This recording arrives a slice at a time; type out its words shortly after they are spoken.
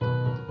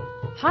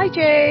Hi,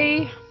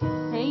 Jay.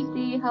 Hey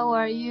Dee, how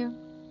are you?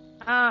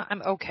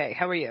 I'm okay.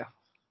 How are you?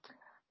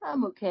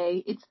 I'm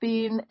okay. It's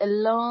been a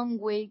long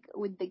week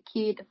with the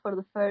kid for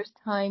the first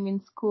time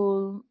in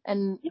school,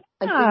 and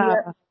I think Yeah.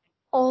 we're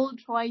all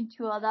trying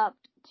to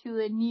adapt to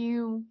the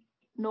new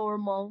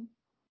normal.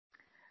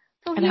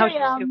 So And here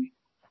I am.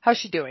 how's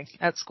she doing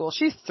at school?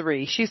 She's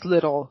 3. She's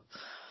little.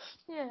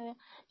 Yeah,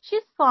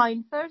 she's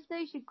fine. First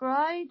day she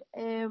cried.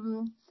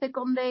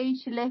 Second day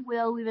she left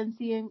without even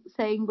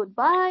saying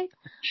goodbye.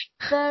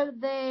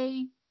 Third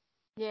day,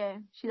 yeah,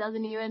 she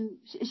doesn't even.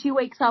 She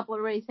wakes up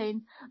already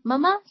saying,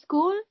 "Mama,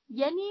 school,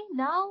 Jenny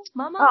now,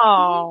 Mama,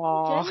 school,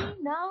 Oh, Jenny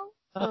now."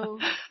 So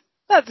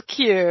that's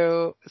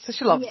cute. So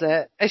she loves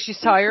yeah, it. Is she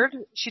she tired?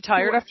 She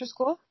tired was. after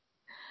school?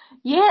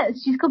 Yeah,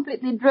 she's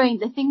completely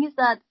drained. The thing is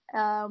that,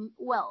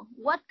 well,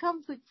 what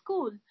comes with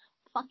school?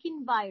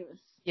 Fucking virus.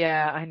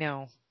 Yeah, I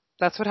know.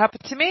 That's what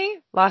happened to me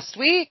last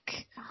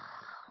week.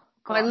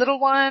 My God. little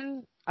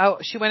one, oh,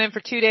 she went in for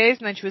 2 days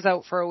and then she was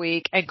out for a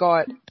week and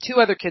got 2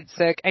 other kids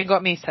sick and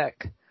got me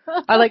sick.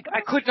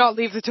 I could not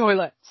leave the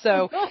toilet.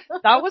 So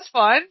that was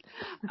fun.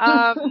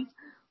 Um,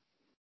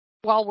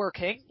 while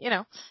working,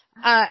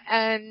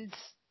 and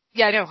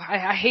yeah, I know,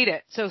 I hate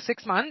it. So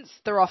 6 months,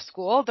 they're off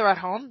school, they're at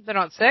home, they're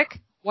not sick.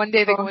 One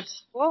day they go Gosh. into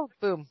school,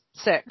 boom,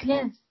 sick.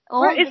 Yes,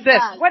 Where all is the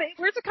this? gags.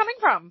 Where's it coming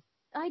from?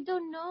 I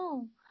don't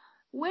know.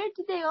 Where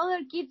did the other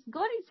kids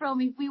got it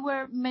from if we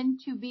were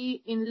meant to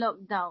be in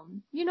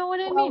lockdown? You know what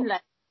I mean? Well,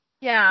 Like,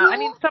 yeah, I who?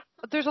 mean,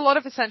 there's a lot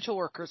of essential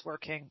workers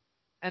working.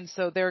 And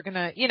so they're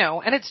gonna,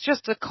 and it's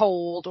just a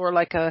cold or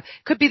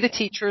could be the Yeah.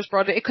 teachers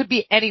brought it, it could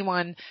be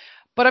anyone.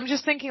 But I'm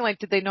just thinking,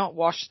 did they not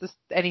wash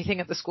anything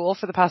at the school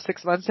for the past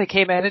 6 months? They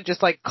came in and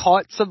just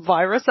caught some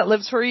virus that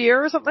lives for a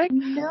year or something?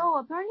 No,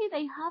 apparently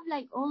they have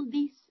like all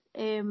these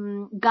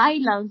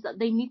guidelines that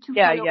they need to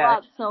Yeah, follow yeah.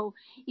 up. So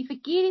if a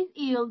kid is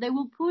ill, they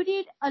will put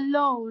it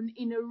alone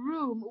in a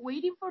room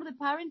waiting for the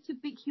parent to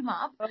pick him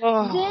up.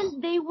 Oh,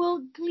 Then they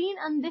will clean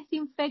and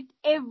disinfect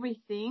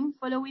everything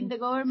following the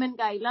government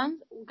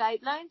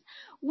guidelines,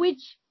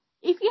 which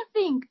if you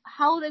think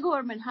how the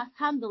government has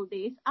handled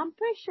this, I'm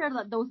pretty sure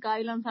that those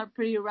guidelines are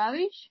pretty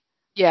rubbish.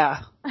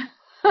 yeah.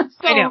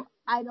 I know. So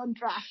I don't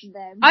trust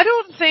them. I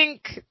don't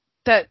think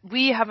that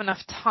we have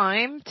enough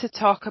time to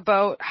talk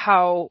about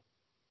how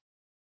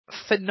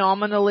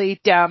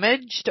phenomenally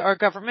damaged our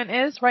government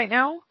is right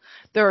now.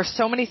 There are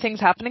so many things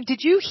happening.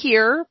 Did you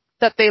hear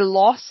that they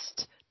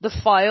lost the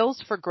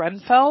files for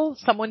Grenfell?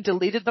 Someone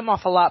deleted them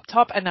off a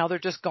laptop and now they're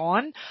just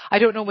gone. I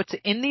don't know what's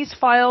in these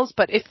files,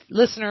 but if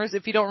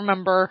you don't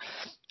remember,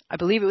 I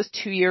believe it was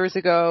 2 years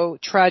ago,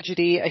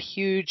 tragedy, a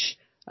huge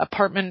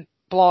apartment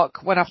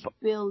block went up on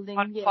Building,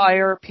 yeah.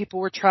 fire. People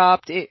were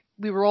trapped.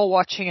 We were all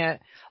watching it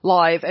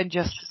live and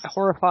just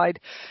horrified.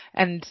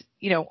 And,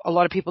 a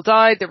lot of people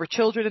died. There were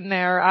children in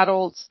there,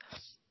 adults.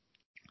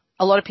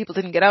 A lot of people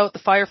didn't get out. The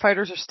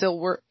firefighters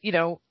are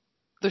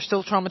they're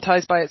still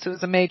traumatized by it. So it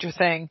was a major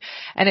thing.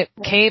 And it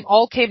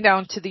all came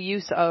down to the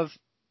use of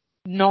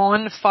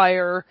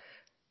non-fire,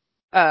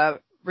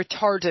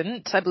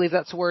 retardant, I believe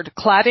that's the word,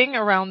 cladding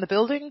around the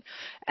building,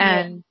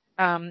 Yeah.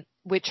 and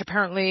which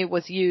apparently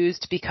was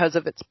used because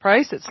of its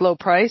price, its low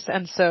price,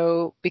 and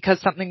so because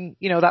something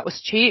that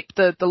was cheap,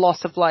 the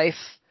loss of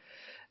life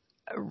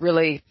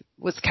really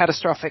was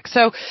catastrophic.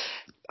 So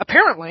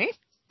apparently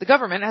the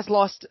government has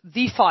lost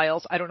the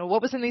files. I don't know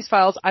what was in these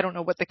files. I don't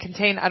know what they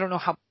contain. I don't know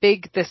how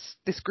big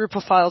this group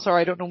of files are.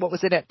 I don't know what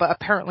was in it, but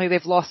apparently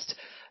they've lost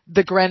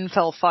the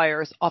Grenfell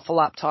files off a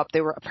laptop.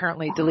 They were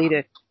apparently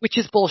deleted, which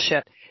is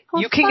bullshit. For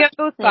You can get fuck's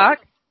those sake. back.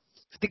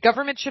 The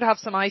government should have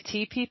some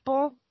IT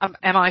people.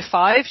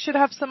 MI5 should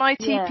have some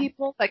IT Yeah.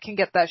 people that can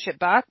get that shit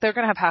back. They're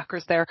going to have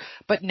hackers there,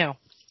 but no.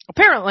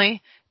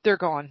 Apparently, they're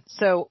gone.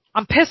 So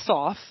I'm pissed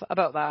off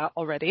about that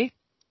already.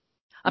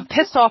 I'm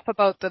pissed off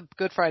about the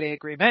Good Friday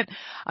Agreement.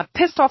 I'm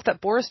pissed off that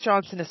Boris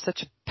Johnson is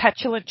such a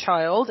petulant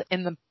child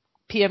in the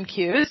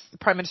PMQs, the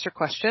Prime Minister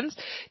questions.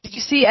 Did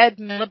you see Ed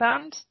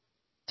Miliband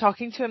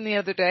talking to him the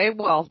other day?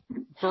 Well, Yeah,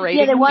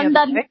 berating him the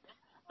other day.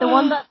 the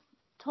one that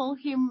told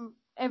him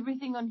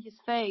everything on his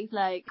face,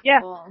 like,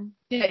 Yeah. oh,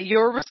 Yeah,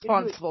 you're you do it.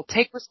 responsible.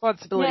 Take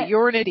responsibility. Yeah,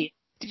 You're an idiot.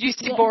 Did you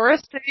see yeah.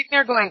 Boris sitting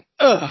there going,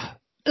 ugh,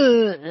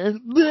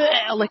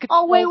 bleh, like a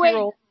Oh, wait.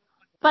 12-year-old?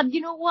 But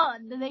you know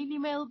what? The Daily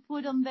Mail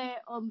put on their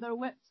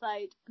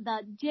website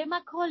that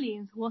Gemma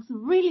Collins was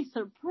really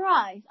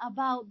surprised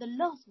about the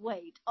lost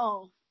weight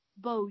of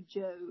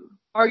Bojo.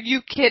 Are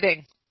you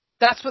kidding?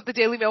 That's what the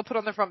Daily Mail put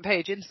on the front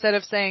page instead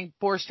of saying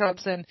Boris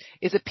Johnson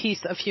is a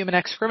piece of human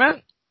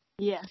excrement.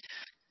 Yeah,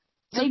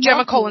 So they Gemma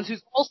love Collins, him.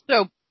 who's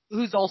also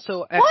Who is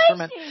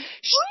excrement, she? Who is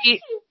she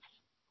she?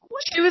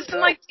 What she did was she in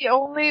do? The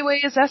Only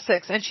Way is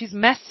Essex, and she's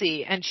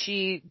messy and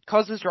she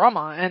causes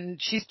drama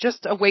and she's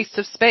just a waste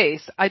of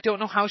space. I don't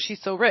know how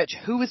she's so rich.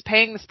 Who is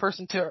paying this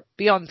person to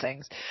be on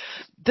things?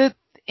 The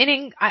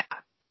inning,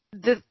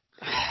 the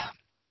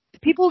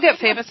people who get What?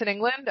 famous in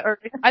England are,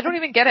 I don't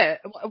even get it.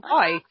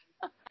 Why?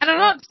 And I'm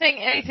not saying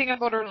anything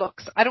about her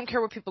looks. I don't care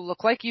what people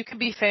look like. You can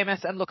be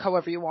famous and look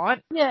however you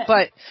want. Yeah,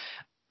 But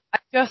I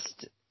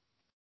just,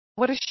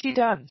 what has she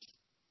done?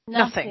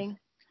 Nothing. nothing.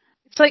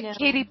 It's like No.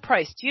 Katie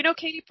Price. Do you know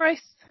Katie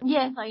Price?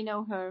 Yes, I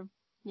know her.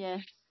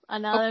 Yes.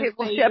 Okay,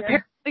 well,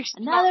 apparently she's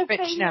Another not rich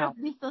failure now. of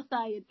this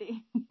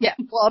society. Yeah,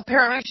 well,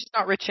 apparently she's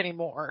not rich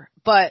anymore.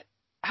 But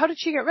how did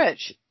she get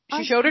rich?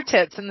 She showed her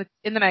tits in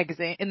the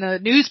magazine, in the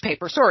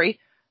newspaper. Sorry,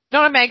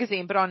 not a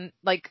magazine, but on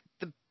like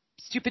the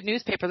stupid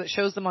newspaper that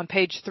shows them on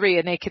page 3,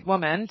 a naked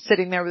woman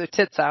sitting there with her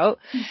tits out.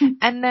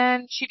 And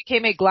then she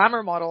became a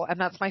glamour model, and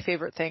that's my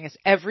favorite thing is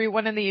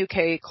everyone in the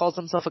UK calls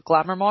themselves a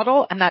glamour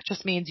model, and that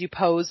just means you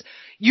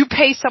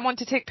pay someone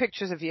to take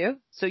pictures of you.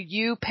 So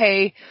you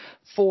pay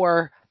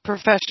for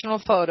professional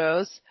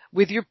photos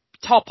with your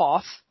top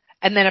off,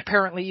 and then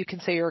apparently you can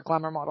say you're a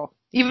glamour model.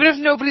 Even if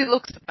nobody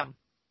looks at them.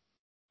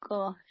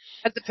 Gosh.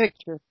 At the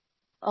picture.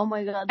 Oh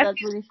my god,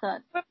 that's really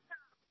sad.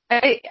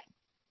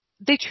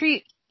 They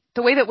treat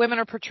the way that women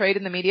are portrayed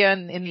in the media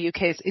and in the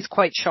UK is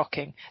quite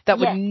shocking. That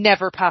would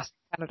never pass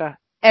in Canada.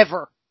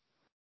 Ever.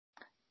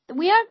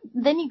 We are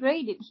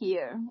denigrated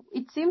here.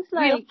 It seems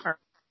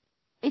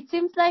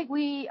like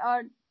we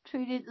are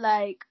treated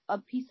like a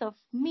piece of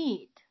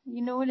meat.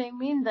 You know what I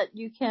mean? That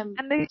you can.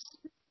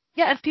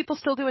 And people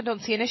still do and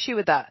don't see an issue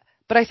with that.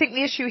 But I think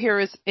the issue here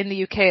is in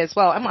the UK as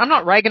well. I'm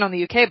not ragging on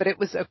the UK, but it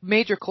was a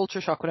major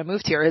culture shock when I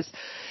moved here is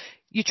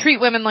you treat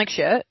women like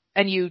shit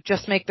and you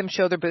just make them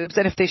show their boobs.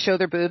 And if they show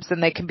their boobs,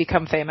 then they can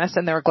become famous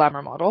and they're a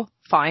glamour model.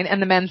 Fine.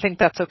 And the men think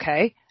that's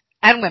okay.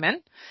 And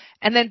women.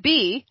 And then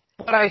B,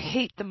 what I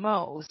hate the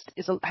most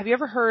is, have you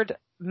ever heard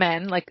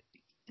men, like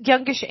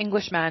youngish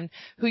English men,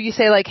 who you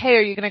say like, hey,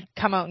 are you going to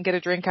come out and get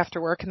a drink after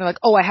work? And they're like,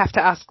 oh, I have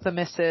to ask the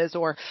missus,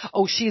 or,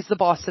 oh, she's the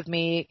boss of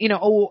me, you know,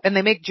 oh, and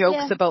they make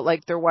jokes about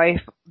like their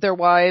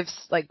wives,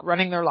 like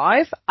running their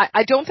life.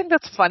 I don't think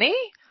that's funny.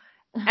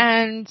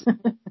 And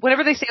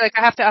whenever they say like,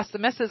 I have to ask the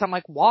missus, I'm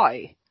like,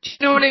 why? Do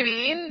you know what I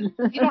mean?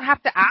 You don't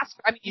have to ask.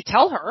 I mean, you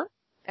tell her,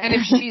 and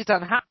if she's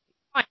unhappy,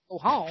 fine, go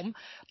home.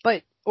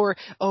 But, or,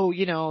 oh,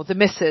 you know, the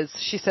missus,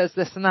 she says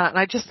this and that. And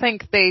I just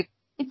think it's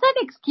an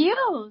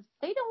excuse.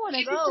 They don't want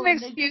to go.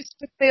 It's an excuse,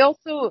 but they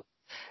also,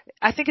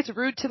 I think it's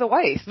rude to the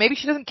wife. Maybe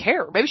she doesn't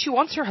care. Maybe she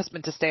wants her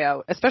husband to stay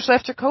out, especially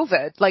after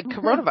COVID, like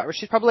coronavirus.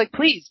 She's probably like,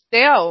 please,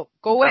 stay out,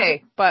 go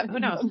away. But who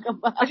knows?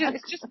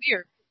 It's just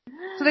weird.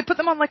 So they put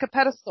them on like a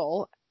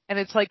pedestal, and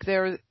it's like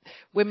their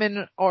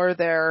women or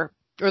their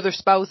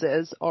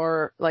spouses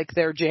or like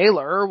their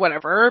jailer or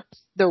whatever,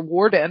 their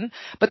warden.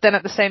 But then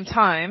at the same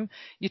time,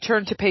 you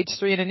turn to page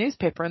 3 in a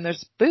newspaper and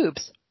there's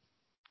boobs.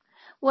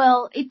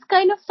 Well, it's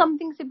kind of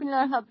something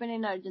similar happened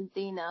in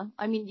Argentina.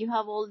 I mean, you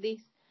have all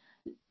these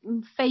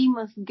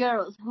famous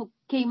girls who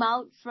came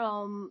out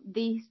from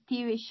this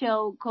TV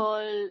show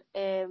called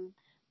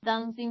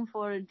Dancing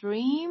for a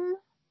Dream.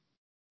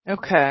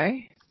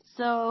 Okay.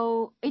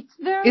 So it's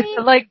very... Is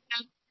it like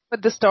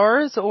with the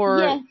Stars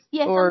or...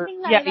 Yes, or,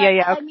 something like that.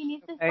 Yeah. I mean,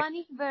 it's the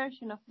Spanish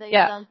version of the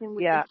Dancing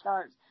with the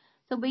Stars.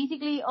 So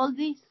basically, all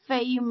these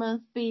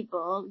famous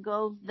people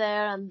go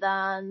there and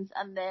dance,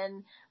 and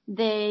then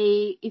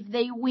if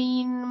they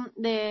win,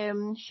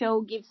 the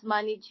show gives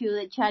money to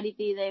the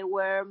charity they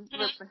were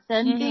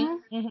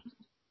representing. Mm-hmm.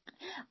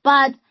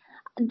 But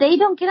they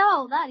don't care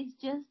about that. It's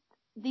just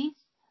this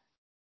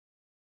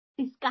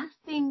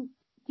disgusting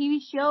TV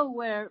show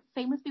where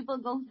famous people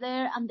go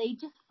there and they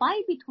just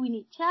fight between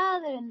each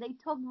other and they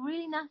talk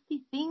really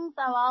nasty things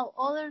about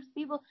other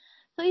people.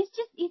 So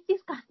it's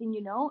disgusting,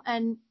 you know,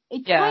 and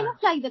it's kind of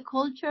like the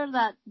culture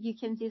that you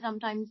can see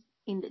sometimes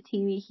in the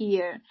TV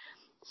here.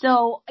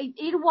 So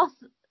it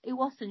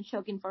wasn't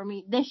shocking for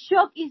me. The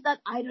shock is that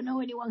I don't know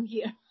anyone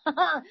here.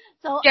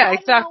 So I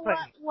don't know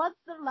what's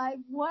their life,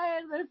 why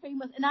are they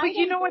famous. But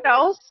you know what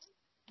else?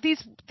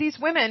 These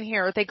women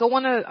here, they go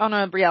on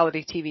a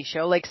reality TV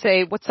show, like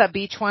say, what's that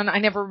beach one? I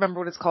never remember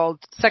what it's called.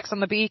 Sex on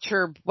the Beach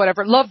or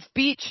whatever. Love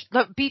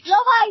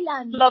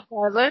Island.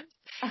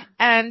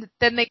 And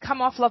then they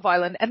come off Love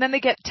Island and then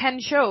they get 10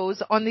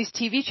 shows on these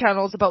TV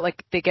channels about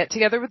like, they get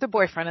together with their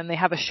boyfriend and they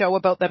have a show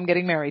about them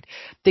getting married.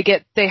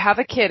 They have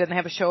a kid and they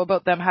have a show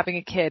about them having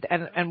a kid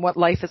and what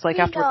life is like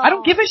afterwards. I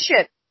don't give a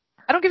shit.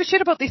 I don't give a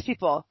shit about these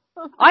people.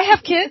 I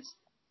have kids.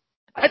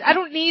 I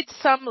don't need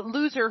some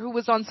loser who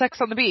was on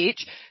Sex on the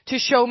Beach to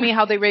show me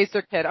how they raised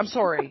their kid. I'm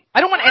sorry.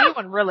 I don't want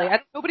anyone really.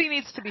 Nobody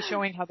needs to be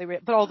showing how they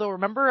raised. But although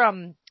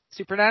remember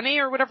Super Nanny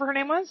or whatever her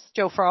name was,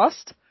 Joe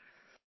Frost.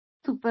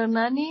 Super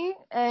Nanny.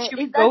 She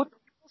would go to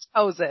people's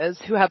houses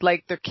who had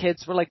like their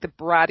kids were like the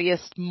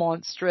brattiest,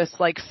 monstrous,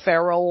 like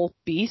feral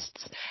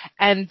beasts,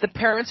 and the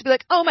parents would be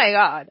like, "Oh my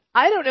god,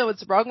 I don't know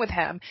what's wrong with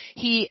him.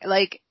 He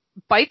like."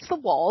 Bites the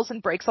walls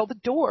and breaks all the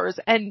doors,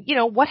 and you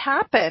know what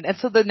happened. And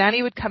so the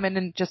nanny would come in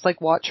and just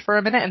like watch for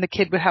a minute, and the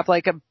kid would have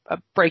like a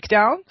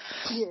breakdown,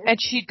 and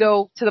she'd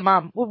go to the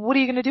mom, well, what are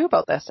you going to do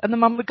about this? And the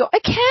mom would go, I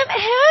can't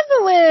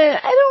handle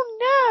it, I don't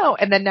know.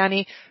 And then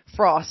Nanny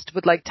Frost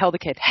would like tell the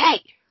kid,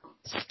 hey,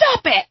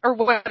 stop it, or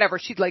whatever.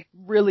 She'd like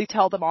really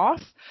tell them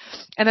off,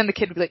 and then the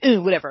kid would be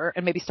like, whatever,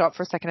 and maybe stop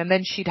for a second, and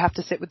then she'd have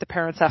to sit with the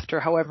parents after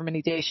however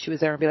many days she was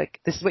there and be like,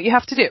 this is what you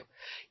have to do.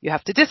 You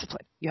have to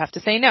discipline. You have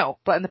to say no.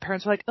 And the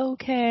parents were like,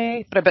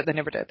 okay, but I bet they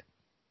never did.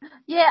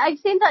 Yeah, I've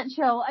seen that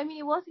show. I mean,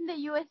 it was in the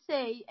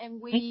USA,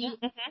 and we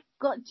Mhm.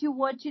 got to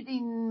watch it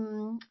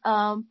in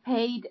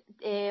paid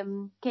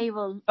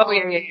cable Oh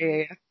yeah, yeah, on. yeah,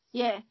 yeah.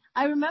 Yeah,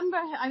 I remember.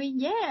 I mean,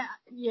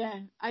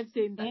 yeah, I've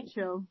seen Yeah. that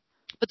show.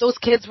 But those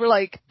kids were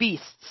like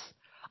beasts.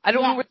 I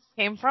don't know Yes, where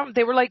they came from.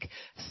 They were like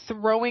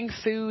throwing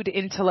food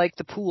into like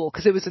the pool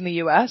because it was in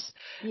the US.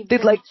 give They'd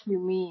them like, to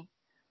me.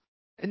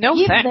 no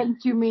Give thanks. them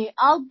to me.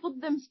 I'll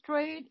put them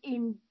straight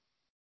in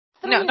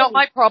No, 3 not days.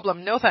 my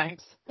problem. No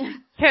thanks.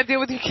 Can't deal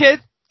with your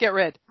kid. Get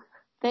rid.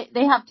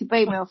 They have to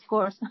pay me, of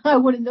course. I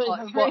wouldn't do it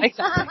for Well, free.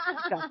 exactly.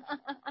 Exactly.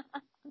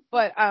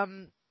 But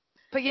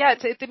but yeah,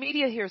 the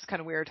media here is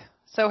kind of weird.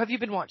 So have you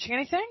been watching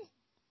anything?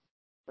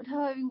 But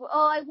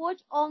I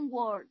watch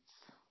Onwards.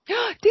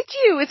 Did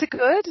you? Is it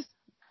good?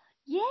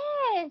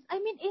 Yes, I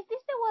mean, is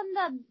this the one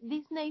that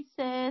Disney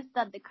says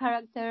that the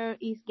character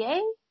is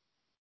gay?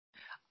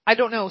 I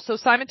don't know. So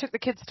Simon took the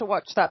kids to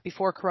watch that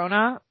before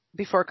Corona,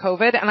 before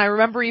COVID, and I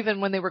remember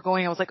even when they were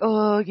going, I was like,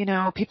 oh,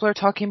 people are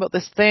talking about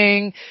this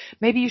thing.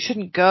 Maybe you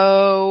shouldn't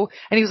go.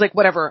 And he was like,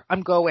 whatever,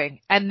 I'm going.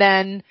 And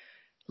then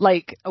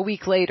like a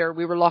week later,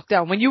 we were locked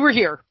down when you were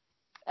here.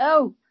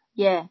 Oh,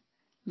 yeah,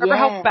 Remember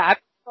how yeah. bad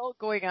we felt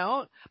going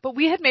out? But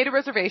we had made a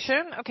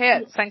reservation, okay, Yeah.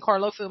 at San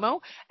Carlo Fumo,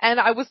 and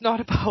I was not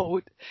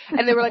about.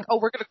 And they were like, oh,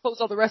 we're going to close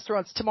all the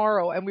restaurants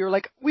tomorrow. And we were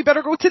like, we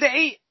better go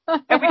today.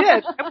 And we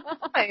did. And we were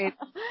fine. It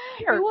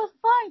Here. was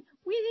fine.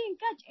 We didn't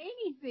catch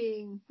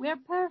anything. We're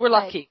We're perfect.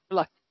 lucky. We're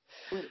lucky.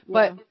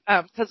 Yeah.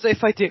 But, cause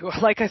if I do,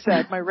 like I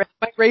said, my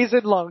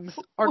raisin lungs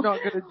are not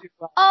going to do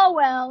well. Oh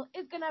well,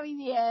 it's gonna be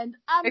the end.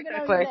 I'm gonna be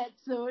Exactly. dead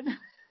soon.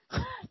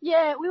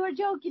 Yeah, we were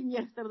joking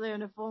yesterday on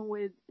the phone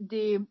with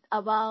Dee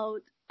about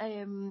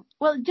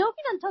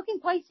joking and talking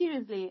quite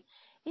seriously.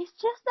 It's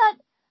just that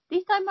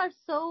these times are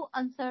so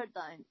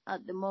uncertain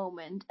at the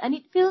moment, and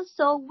it feels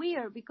so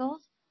weird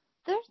because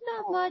there's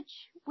not much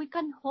we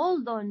can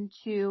hold on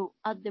to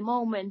at the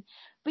moment.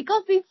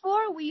 Because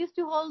before we used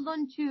to hold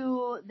on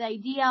to the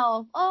idea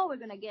of, oh, we're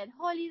gonna get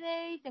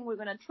holidays and we're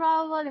gonna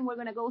travel and we're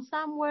gonna go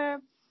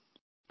somewhere.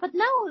 But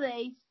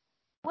nowadays,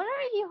 what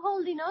are you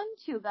holding on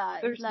to,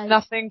 guys? There's Like,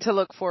 nothing to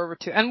look forward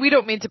to. And we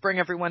don't mean to bring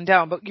everyone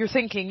down, but you're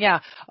thinking,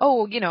 yeah,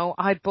 oh,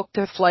 I booked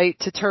a flight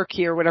to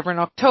Turkey or whatever in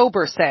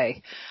October,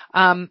 say.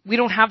 We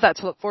don't have that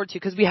to look forward to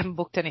because we haven't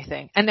booked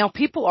anything. And now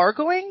people are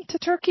going to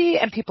Turkey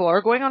and people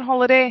are going on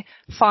holiday.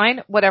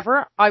 Fine,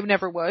 whatever. I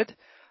never would.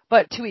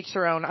 But to each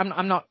their own.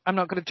 I'm not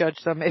going to judge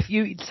them.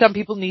 Some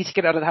people need to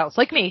get out of the house,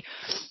 like me.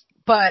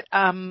 But,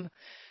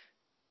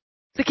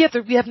 like, yeah,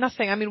 we have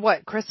nothing. I mean,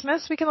 what,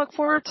 Christmas we can look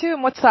forward to?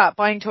 And what's that?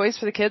 Buying toys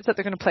for the kids that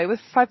they're going to play with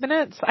for 5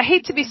 minutes? I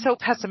hate to be so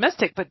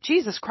pessimistic, but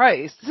Jesus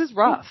Christ, this is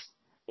rough.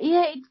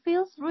 yeah, it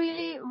feels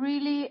really,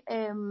 really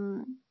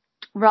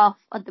rough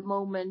at the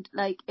moment.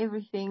 Like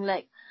everything.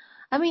 Like,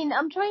 I mean,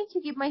 I'm trying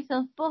to keep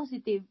myself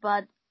positive,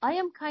 but I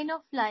am kind of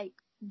like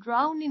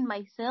drowning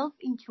myself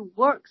into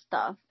work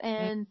stuff, Mm,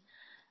 and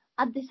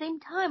at the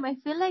same time, I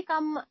feel like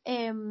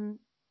I'm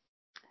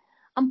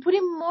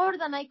putting more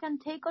than I can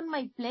take on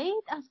my plate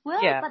as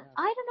well. yeah. But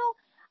I don't know.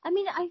 I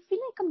mean, I feel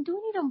like I'm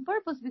doing it on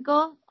purpose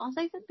because, as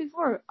I said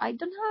before, I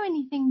don't have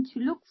anything to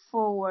look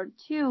forward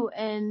to,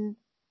 and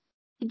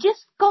it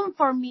just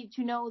comforts me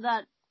to know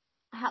that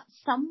I have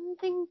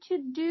something to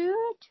do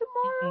Mhm.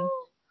 tomorrow.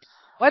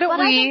 Why don't But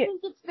I don't we,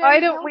 think it's why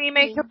very don't we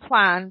make healthy. a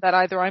plan that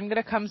either I'm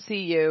going to come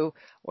see you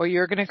or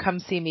you're going to come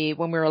see me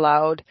when we're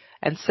allowed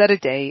and set a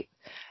date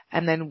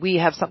and then we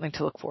have something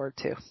to look forward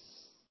to.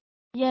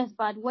 Yes,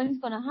 but when it's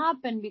gonna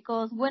happen?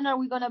 Because when are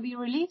we gonna be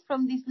released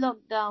from this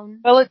lockdown?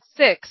 Well, it's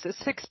six.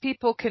 Six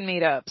people can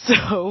meet up.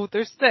 So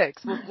there's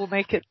six. We'll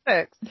make it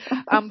six.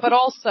 But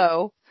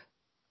also,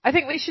 I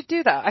think we should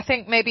do that. I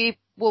think maybe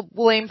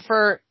we'll aim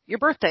for your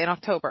birthday in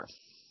October.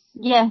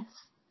 Yes.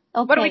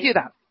 Why don't we Okay. do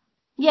that?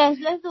 Yes,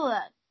 let's do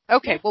that.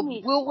 Okay, Let's well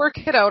meet. we'll work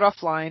it out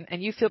offline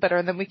and you feel better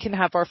and then we can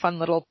have our fun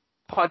little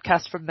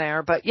podcast from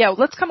there. But yeah,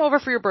 let's come over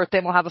for your birthday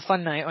and we'll have a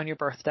fun night on your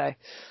birthday.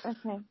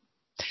 Okay.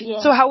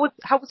 Yes. So how was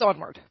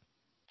Onward?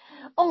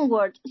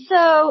 Onward.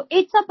 So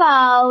it's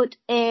about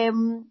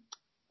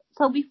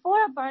so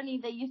before apparently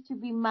there used to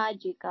be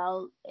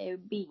magical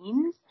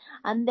beings,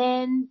 and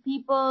then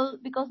people,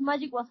 because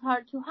magic was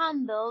hard to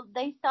handle,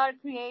 they start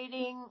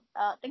creating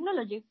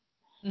technology.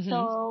 Hmm.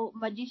 So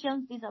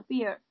magicians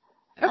disappear,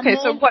 and Okay,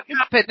 so then what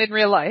happened in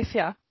real life?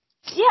 Yeah.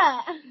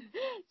 yeah.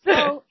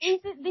 So is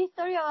it the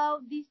story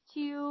about these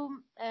two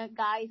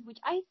guys, which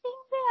I think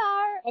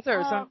they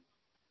Brothers, are huh?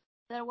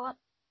 they're what?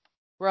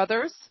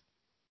 Brothers?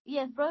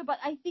 Yes, brother, but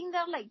I think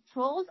they're like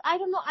trolls. I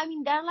don't know. I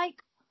mean, they're like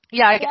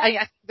Yeah,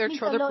 they're they're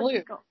blue.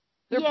 mythological.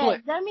 They're blue.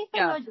 Yes, they're Yeah.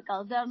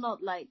 mythological. They're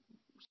not like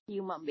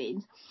human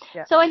beings.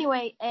 Yeah. So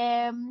anyway,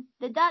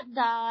 the dad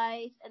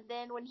dies, and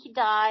then when he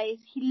dies,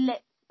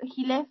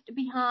 he left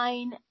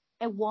behind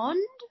a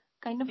wand,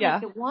 kind of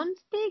like Yeah. a wand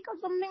stick or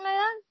something like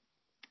that,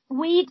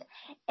 with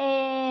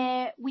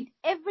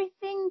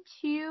everything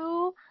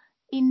to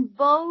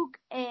invoke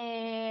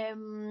a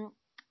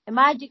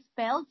magic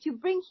spell to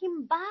bring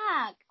him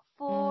back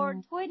for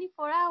Mm.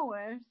 24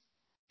 hours.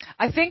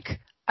 I think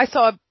I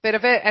saw a bit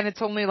of it, and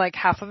it's only like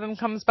half of him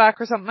comes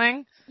back or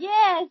something.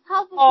 Yes,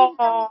 half of him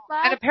comes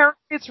back. And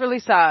apparently it's really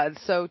sad,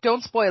 so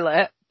don't spoil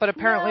it, but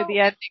apparently No. the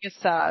ending is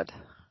sad.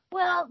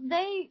 Well,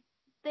 they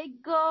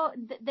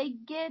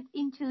get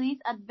into this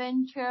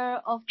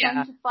adventure of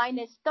trying to find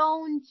a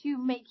stone to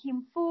make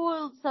him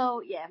full.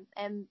 So yeah,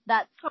 and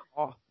that's.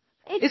 Oh.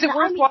 Is it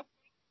worth watching?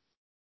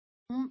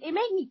 It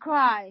made me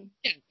cry.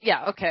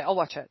 Yeah, okay, I'll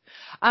watch it.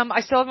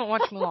 I still haven't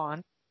watched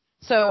Mulan,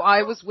 so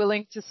I was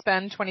willing to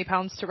spend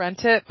 £20 to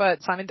rent it,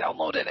 but Simon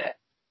downloaded it.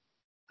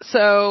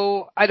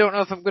 So I don't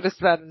know if I'm going to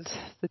spend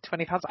the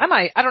 £20. I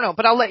might. I don't know,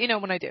 but I'll let you know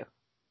when I do.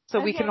 So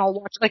we can all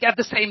watch like at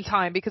the same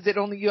time because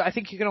I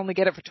think you can only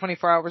get it for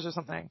 24 hours or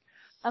something.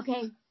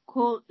 Okay,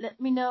 cool. Let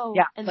me know.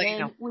 Yeah, and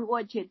then we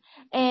watch it.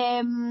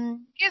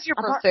 Is your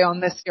birthday on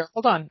this year?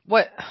 Hold on.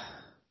 What?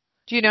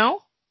 Do you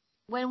know?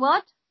 When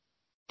what?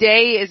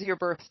 Day is your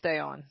birthday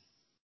on?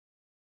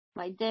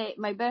 My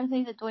birthday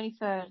is the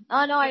 23rd.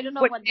 Oh no, I don't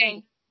know what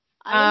day.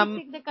 I didn't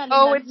pick the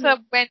calendar. It's a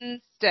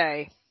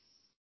Wednesday.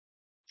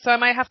 So I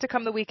might have to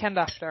come the weekend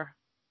after.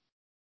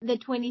 The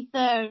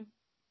 23rd.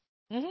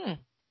 Mhm.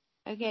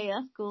 Okay,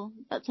 that's cool.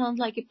 That sounds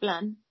like a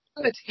plan.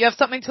 Good. You have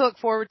something to look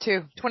forward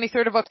to.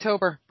 23rd of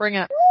October. Bring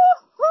it.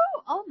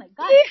 Woo-hoo! Oh my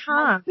God. Yeah.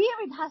 My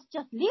spirit has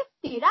just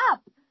lifted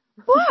up.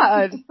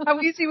 What? How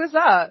easy was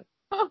that?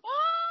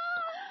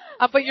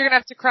 But you're going to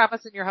have to cram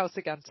us in your house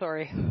again.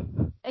 Sorry.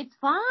 It's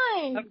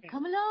fine. Okay.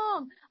 Come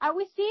along. Are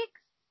we 6?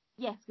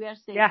 Yes, we are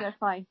 6. Yeah. We're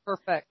fine.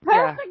 Perfect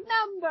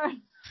number.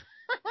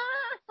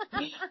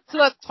 So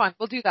that's fine.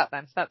 We'll do that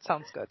then. That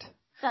sounds good.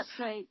 That's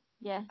great.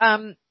 Yeah.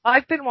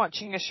 I've been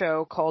watching a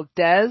show called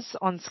Des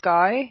on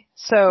Sky.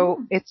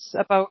 So it's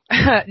about,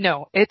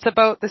 it's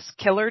about this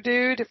killer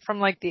dude from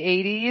like the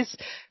 80s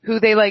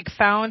who they like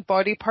found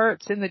body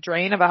parts in the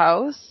drain of a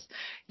house.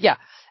 Yeah.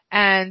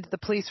 And the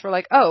police were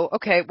like, oh,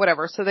 okay,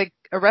 whatever. So they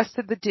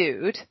arrested the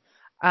dude.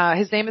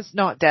 His name is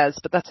not Des,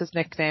 but that's his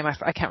nickname.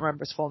 I can't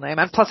remember his full name.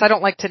 And plus I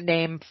don't like to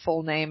name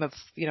full name of,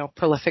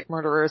 prolific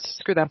murderers.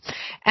 Screw them.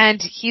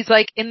 And he's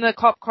like in the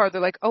cop car,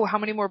 they're like, oh, how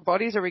many more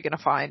bodies are we going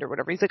to find or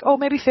whatever? He's like, oh,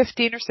 maybe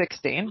 15 or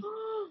 16.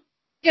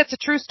 Yeah, it's a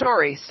true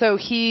story. So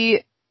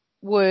he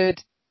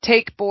would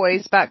take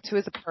boys back to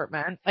his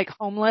apartment, like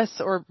homeless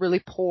or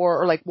really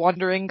poor or like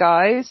wandering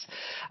guys,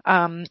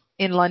 in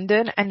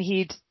London, and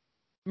he'd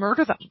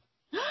murder them.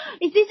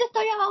 Is this a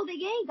story about the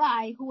gay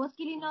guy who was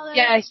killing others?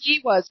 Yeah,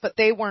 he was, but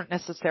they weren't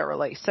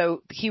necessarily.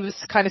 So he was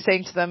kind of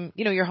saying to them,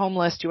 you're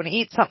homeless. Do you want to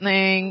eat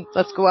something?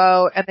 Let's go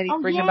out. And then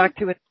he'd bring them back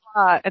to a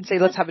spot and say,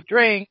 let's have a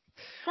drink.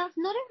 That's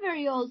not a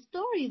very old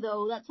story,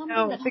 though. That's something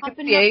that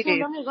happened not so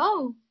long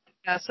ago.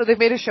 Yeah, so they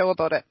made a show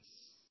about it.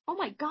 Oh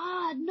my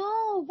God,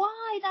 no!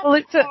 Why?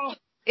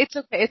 It's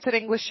okay. It's an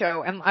English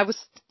show, and I was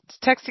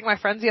texting my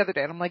friends the other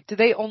day, and I'm like, do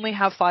they only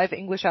have 5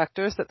 English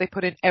actors that they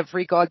put in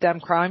every goddamn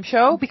crime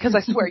show? Because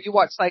I swear, you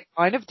watch like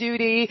Line of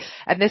Duty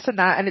and this and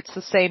that, and it's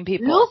the same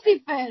people.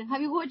 Lucifer.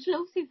 Have you watched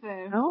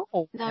Lucifer? No.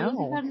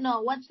 Lucifer,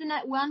 no. What's the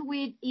one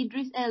with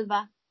Idris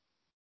Elba?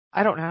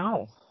 I don't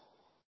know.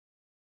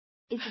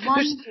 It's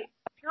one.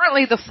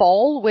 Apparently, The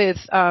Fall with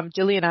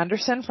Gillian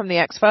Anderson from the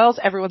X-Files.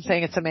 Everyone's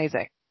saying it's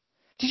amazing.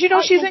 Did you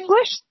know she's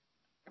English?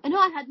 No,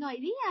 I had no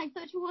idea. I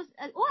thought she was.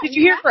 Did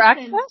you hear her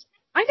accent?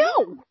 I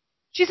know.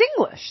 She's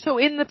English. So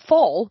in The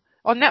Fall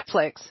on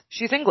Netflix,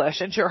 she's English,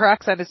 and her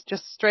accent is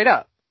just straight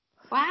up.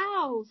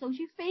 Wow. So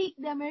she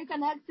faked the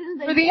American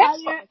accent for the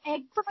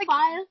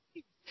X-Files.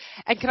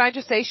 And can I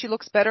just say, she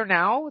looks better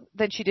now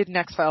than she did in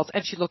X-Files,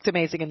 and she looked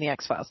amazing in the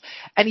X-Files.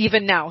 And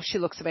even now, she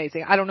looks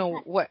amazing. I don't know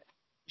what.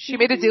 She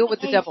made a deal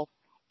with the devil.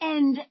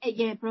 And,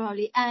 yeah,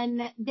 probably. And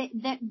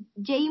the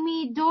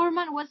Jamie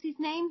Dornan, what's his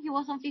name? He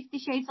was on 50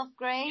 Shades of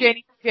Grey.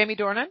 Jamie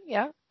Dornan,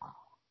 yeah.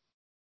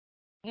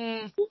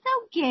 He's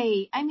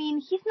okay. I mean,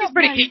 he's not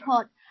very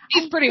hot.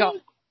 He's pretty hot.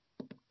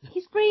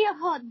 He's pretty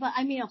hot, but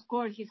I mean, of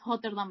course, he's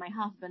hotter than my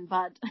husband,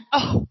 but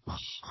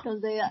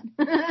don't say that.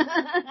 But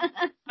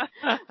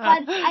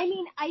I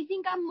mean, I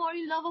think I'm more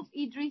in love with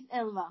Idris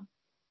Elba.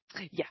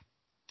 Yeah.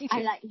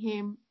 I like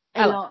him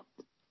a lot.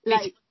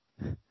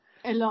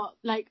 A lot.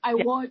 Like, I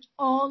watch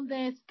all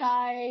the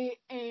Sky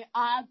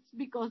ads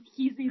because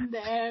he's in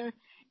there,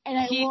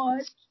 and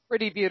he's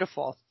pretty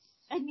beautiful.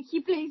 And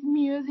he plays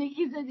music.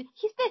 He's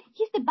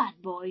the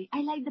bad boy.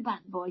 I like the bad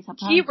boys.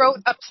 Apparently. He wrote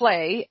a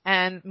play,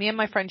 and me and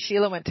my friend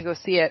Sheila went to go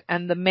see it.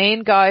 And the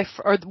main guy,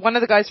 or one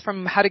of the guys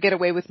from How to Get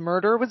Away with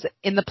Murder, was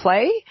in the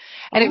play.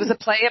 And it was a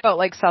play about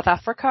like South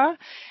Africa.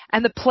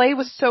 And the play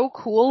was so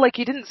cool. Like,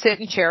 you didn't sit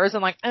in chairs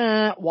and like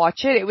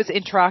watch it. It was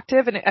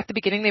interactive. And at the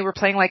beginning, they were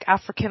playing like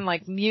African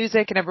like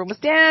music, and everyone was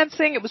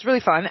dancing. It was really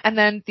fun. And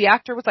then the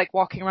actor was like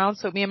walking around.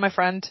 So me and my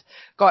friend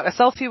got a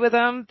selfie with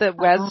him. The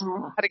Wes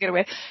How to Get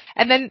Away,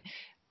 and then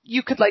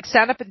you could like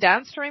stand up and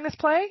dance during this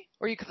play,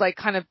 or you could like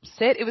kind of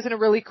sit. It was in a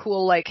really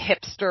cool like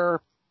hipster.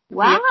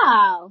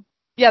 Wow.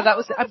 Yeah, that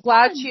was. I'm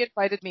glad she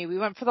invited me. We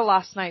went for the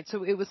last night,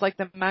 so it was like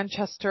the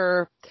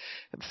Manchester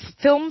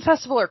Film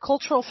Festival or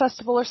Cultural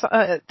Festival or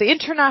the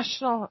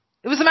International.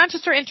 It was the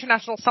Manchester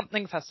International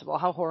something festival.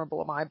 How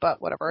horrible am I?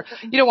 But whatever.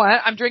 You know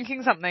what? I'm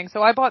drinking something,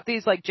 so I bought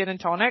these like gin and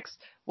tonics.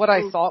 what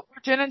I thought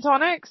were gin and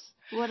tonics.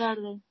 What are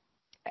they?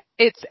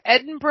 It's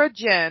Edinburgh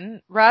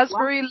gin,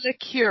 raspberry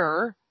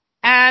liqueur,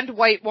 and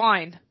white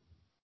wine.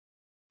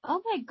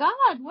 Oh my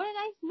god, what a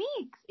nice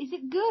mix. Is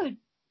it good?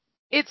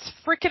 It's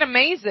freaking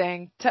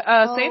amazing.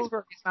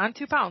 Sainsbury's, man,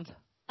 £2.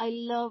 I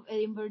love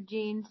Edinburgh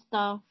gin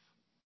stuff.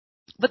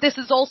 But this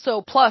is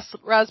also plus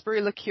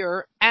raspberry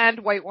liqueur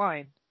and white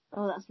wine.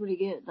 Oh, that's really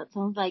good. That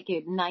sounds like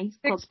a nice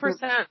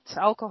 6%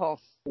 alcohol.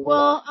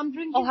 Well, I'm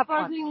drinking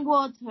sparkling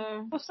water.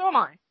 Well, so am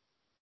I.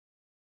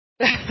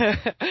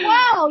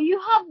 Wow,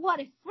 you have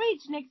a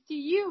fridge next to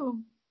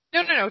you.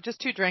 No, just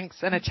 2 drinks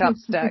and a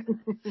chopstick.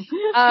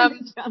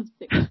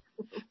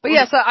 But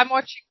yeah, so I'm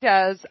watching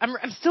Des.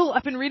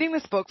 I've been reading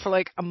this book for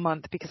like a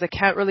month because I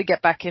can't really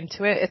get back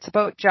into it. It's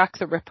about Jack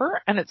the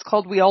Ripper and it's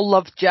called We All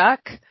Love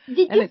Jack. Did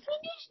you finish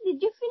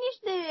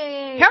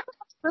the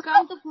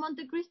Count of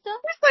Monte Cristo?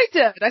 Yes, I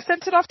did. I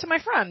sent it off to my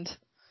friend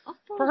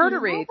for her to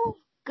read.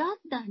 God,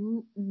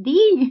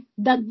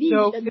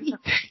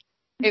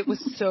 It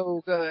was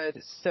so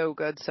good. So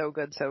good.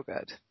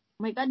 Oh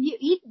my God, you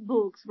eat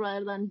books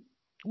rather than...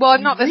 Well,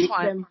 not this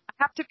one. I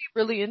have to be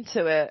really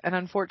into it, and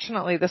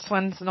unfortunately, this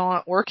one's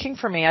not working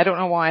for me. I don't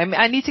know why.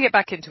 I need to get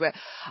back into it.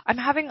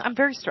 I'm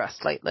very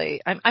stressed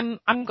lately.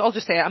 I'll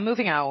just say it, I'm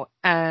moving out,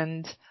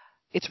 and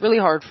it's really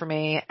hard for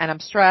me, and I'm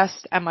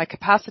stressed, and my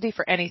capacity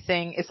for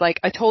anything is like,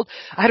 I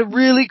had a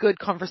really good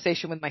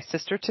conversation with my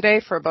sister today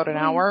for about an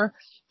hour.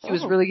 She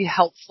was really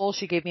helpful.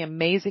 She gave me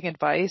amazing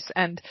advice.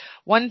 And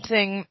one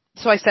thing,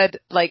 so I said,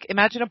 like,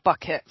 imagine a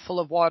bucket full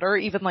of water,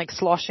 even like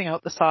sloshing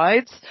out the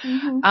sides.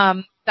 Mm-hmm.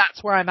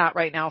 That's where I'm at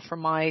right now for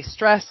my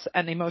stress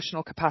and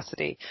emotional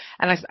capacity.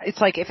 And it's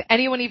like, if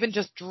anyone even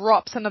just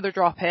drops another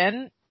drop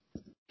in,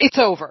 it's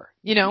over.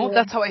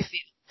 That's how I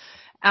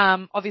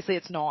feel. Obviously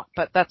it's not,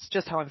 but that's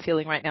just how I'm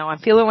feeling right now. I'm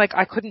feeling like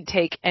I couldn't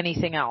take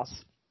anything else.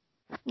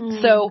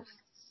 So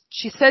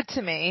she said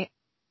to me,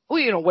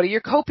 well, what are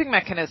your coping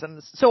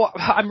mechanisms? So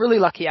I'm really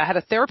lucky. I had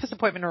a therapist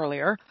appointment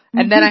earlier,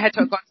 and then I had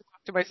to go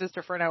to my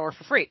sister for an hour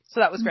for free.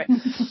 So that was great.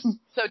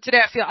 So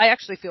today I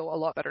actually feel a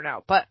lot better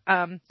now. But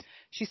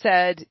she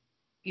said,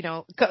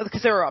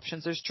 because there are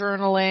options. There's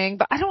journaling,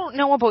 but I don't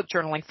know about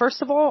journaling.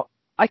 First of all,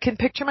 I can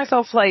picture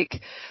myself like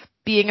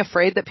being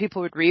afraid that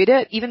people would read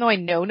it, even though I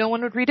know no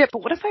one would read it.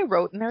 But what if I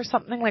wrote in there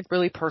something like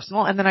really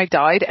personal and then I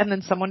died and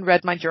then someone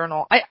read my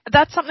journal?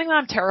 That's something that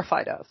I'm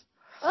terrified of.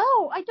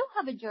 Oh, I don't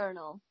have a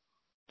journal.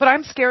 But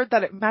I'm scared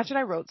that imagine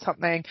I wrote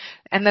something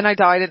and then I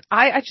died and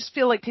I just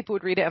feel like people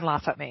would read it and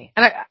laugh at me.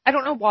 And I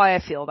don't know why I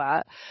feel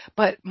that,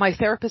 but my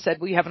therapist said,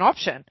 well, you have an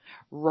option.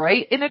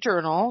 Write in a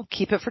journal,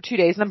 keep it for 2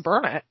 days and then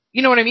burn it.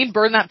 You know what I mean?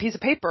 Burn that piece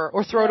of paper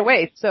or throw it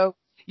away. So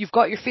you've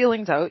got your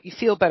feelings out, you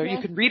feel better,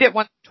 you can read it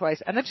once or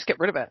twice and then just get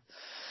rid of it.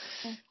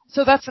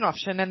 So that's an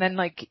option. And then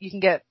like you can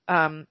get,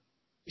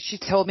 she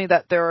told me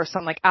that there are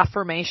some like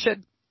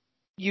affirmation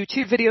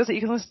YouTube videos that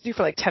you can listen to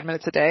for like 10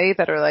 minutes a day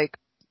that are like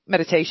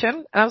meditation.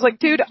 And I was like,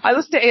 dude, I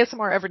listen to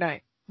ASMR every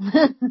night.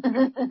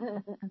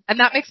 And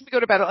that makes me go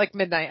to bed at like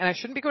midnight, and I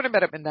shouldn't be going to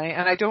bed at midnight,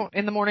 and I don't,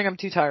 in the morning I'm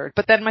too tired.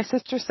 But then my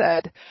sister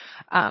said,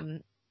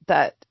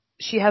 that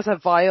she has a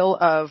vial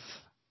of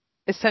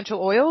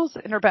essential oils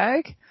in her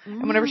bag,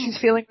 and whenever she's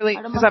feeling really,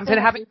 because I've been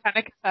having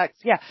panic attacks,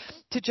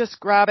 to just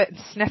grab it and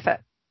sniff it.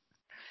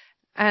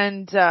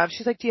 And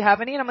she's like, do you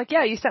have any? And I'm like,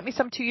 yeah, you sent me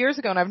some 2 years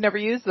ago and I've never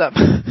used them.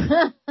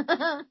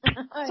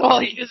 So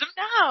I'll use them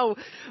now.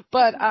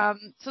 But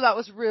so that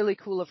was really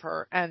cool of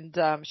her. And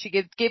she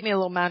gave me a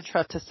little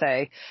mantra to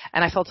say,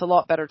 and I felt a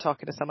lot better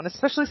talking to someone,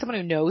 especially someone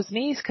who knows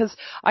me, because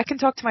I can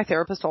talk to my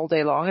therapist all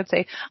day long and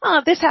say,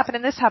 oh, this happened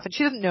and this happened.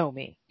 She doesn't know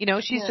me.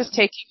 She's just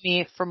taking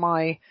me for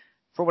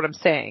what I'm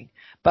saying.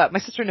 But my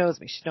sister knows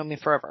me. She's known me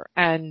forever.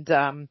 And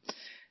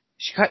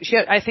she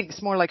I think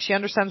it's more like she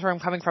understands where I'm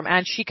coming from,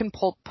 and she can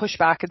push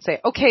back and say,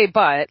 okay,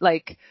 but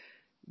like,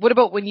 what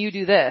about when you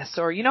do this?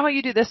 Or how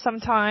you do this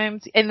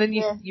sometimes? And then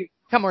you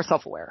become more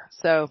self-aware.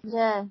 So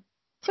yeah.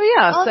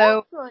 Oh,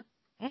 that's good.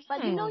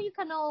 But you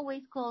can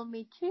always call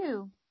me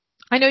too.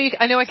 I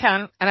know I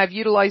can, and I've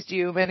utilized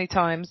you many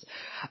times.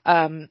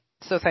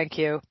 So thank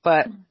you.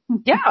 But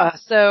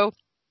so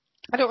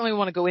I don't really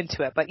want to go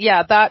into it, but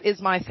that is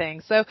my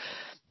thing. So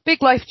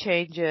big life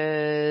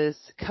changes,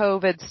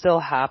 COVID's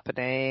still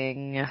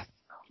happening.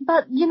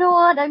 But you know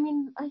what? I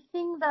mean, I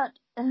think that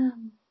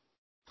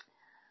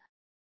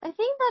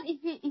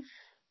if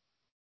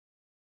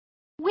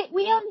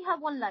we only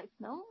have one life,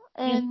 no?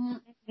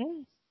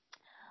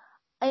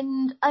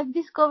 And I've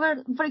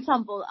discovered, for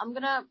example,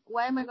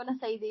 why am I gonna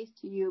say this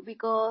to you?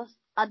 Because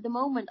at the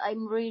moment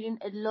I'm reading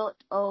a lot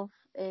of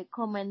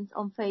comments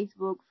on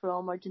Facebook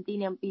from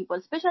Argentinian people,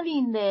 especially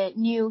in the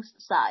news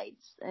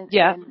sites and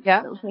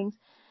those things,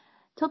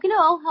 talking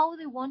about how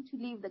they want to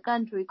leave the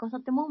country, because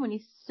at the moment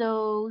it's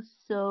so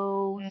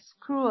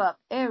screw up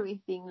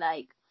everything,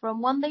 like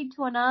from one day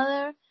to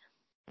another.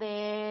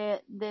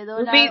 The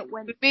dollar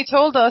we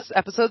told us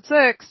episode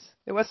 6.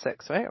 It was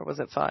 6, right? Or was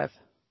it 5?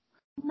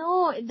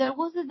 No, there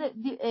was the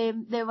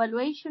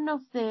evaluation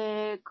of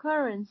the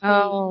currency.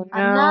 Oh, no.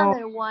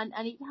 Another one,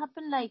 and it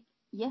happened like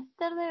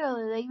yesterday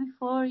or the day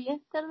before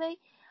yesterday.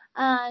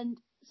 And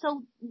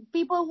So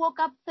people woke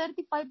up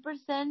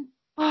 35%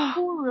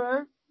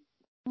 poorer,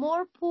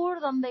 more poor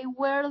than they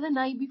were the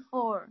night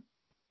before.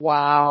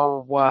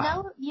 Wow. And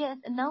now, yes,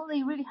 and now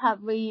they really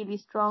have really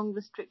strong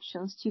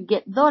restrictions to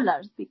get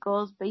dollars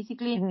because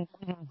basically,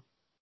 Mm-hmm.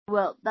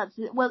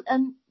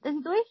 and the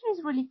situation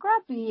is really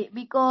crappy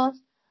because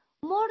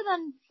more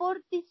than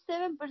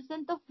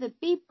 47% of the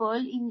people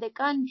in the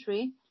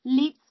country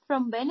lives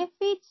from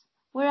benefits,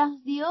 whereas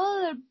the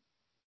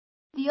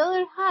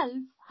other half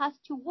has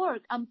to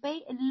work and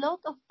pay a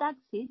lot of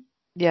taxes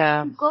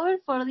Yeah. to cover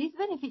for these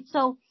benefits.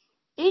 So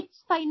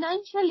it's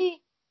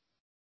financially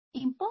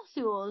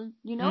impossible,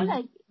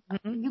 like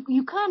Mm-hmm.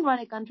 you can't run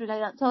a country like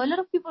that. So a lot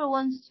of people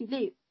wants to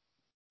leave,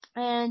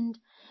 and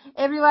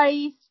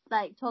everybody's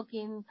like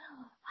talking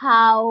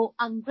how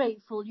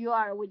ungrateful you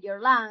are with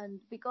your land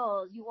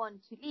because you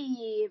want to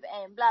leave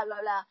and blah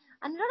blah blah.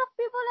 And a lot of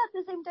people at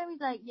the same time is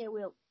like, yeah,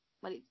 well,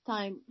 it's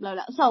time, blah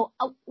blah. So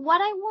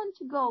what I want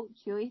to go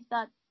to is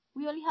that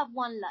we only have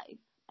one life,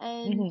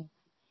 and Mm-hmm.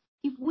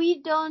 if we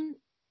don't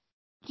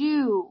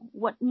do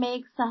what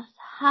makes us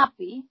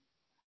happy,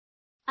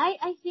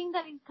 I think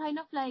that it's kind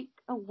of like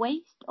a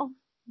waste of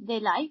the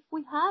life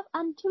we have.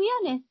 And to be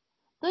honest,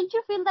 don't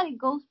you feel that it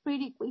goes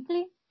pretty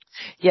quickly?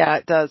 Yeah,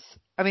 it does.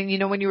 I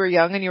mean, when you were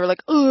young and you were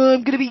like, oh,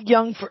 I'm going to be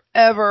young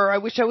forever. I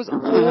wish I was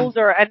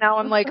older. And now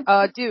I'm like,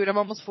 dude, I'm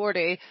almost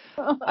 40.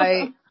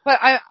 I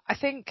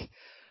think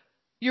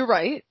you're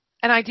right.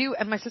 And I do.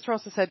 And my sister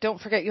also said,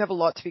 don't forget you have a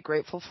lot to be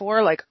grateful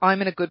for. Like,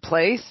 I'm in a good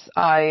place.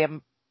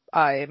 I'm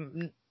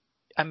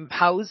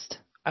housed.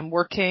 I'm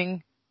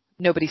working.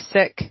 Nobody's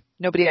sick.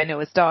 Nobody I know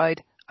has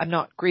died. I'm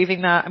not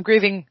grieving that. I'm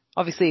grieving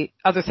obviously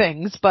other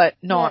things, but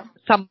Yeah. not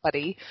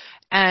somebody.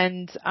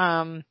 And,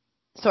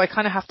 so I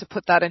kind of have to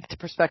put that into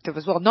perspective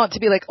as well. Not to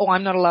be like, oh,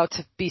 I'm not allowed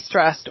to be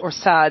stressed or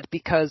sad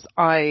because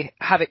I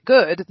have it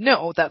good.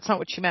 No, that's not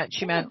what she meant.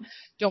 She meant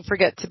don't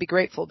forget to be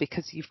grateful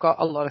because you've got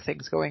a lot of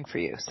things going for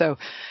you. So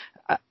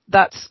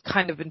that's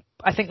kind of,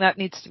 I think that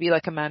needs to be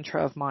like a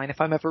mantra of mine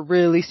if I'm ever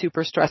really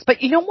super stressed.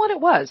 But you know what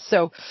it was?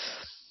 So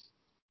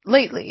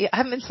lately, I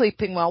haven't been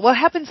sleeping well. Well, I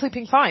have been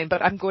sleeping fine,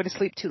 but I'm going to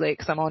sleep too late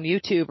because I'm on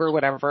YouTube or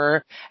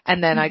whatever.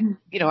 And then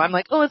I'm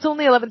like, oh, it's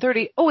only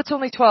 11:30. Oh, it's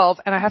only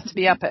 12. And I have to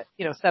be up at,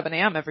 7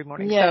 a.m. every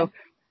morning. Yeah.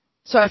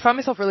 So I find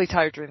myself really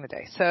tired during the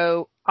day.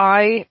 So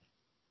I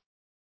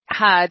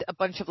had a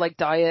bunch of like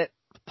diet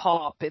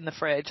pop in the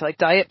fridge, like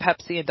Diet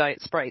Pepsi and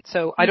Diet Sprite.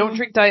 So I don't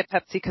drink Diet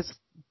Pepsi because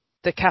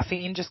the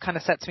caffeine just kind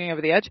of sets me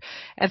over the edge.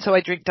 And so I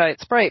drink Diet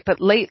Sprite.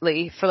 But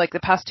lately, for like the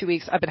past 2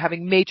 weeks, I've been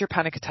having major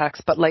panic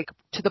attacks, but like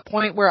to the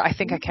point where I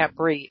think I can't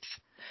breathe.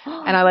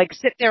 And I like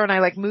sit there and I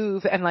like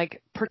move and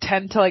like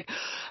pretend to like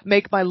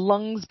make my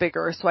lungs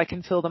bigger so I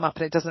can fill them up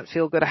and it doesn't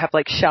feel good. I have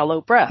like shallow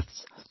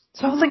breaths.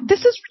 So I was like,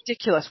 this is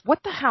ridiculous.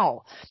 What the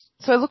hell?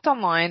 So I looked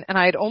online and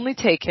I had only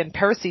taken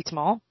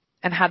paracetamol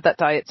and had that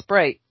Diet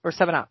Sprite or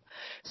 7-Up.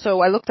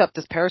 So I looked up,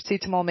 does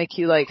paracetamol make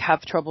you like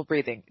have trouble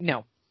breathing?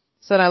 No.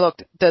 So then I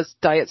looked, does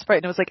Diet Sprite?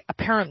 And it was like,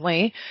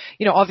 apparently,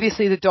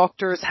 obviously the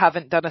doctors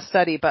haven't done a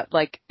study, but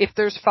like if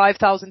there's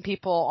 5,000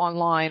 people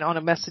online on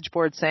a message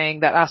board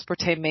saying that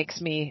aspartame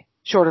makes me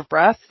short of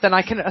breath, then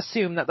I can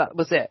assume that that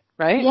was it,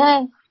 right?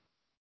 Yeah.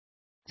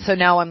 So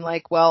now I'm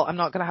like, well, I'm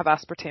not going to have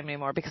aspartame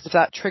anymore because if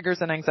that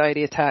triggers an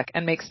anxiety attack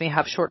and makes me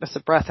have shortness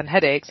of breath and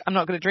headaches, I'm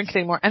not going to drink it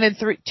anymore. And in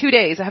 2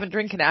 days, I haven't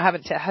drinking it. I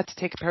haven't had to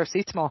take a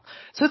paracetamol.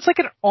 So it's like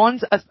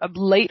a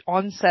late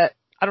onset,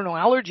 I don't know,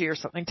 allergy or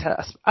something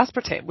to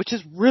aspartame, which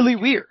is really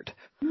weird.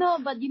 No,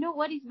 but you know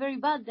what is very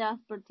bad, the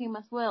aspartame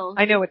as well.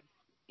 I know it.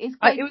 It's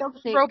quite It was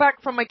toxic. a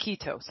throwback from my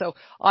keto. So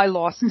I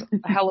lost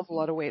a hell of a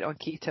lot of weight on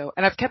keto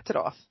and I've kept it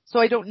off. So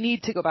I don't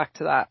need to go back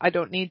to that. I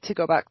don't need to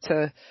go back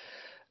to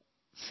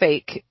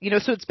fake,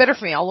 so it's better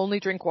for me. I'll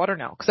only drink water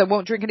now because I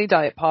won't drink any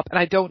diet pop and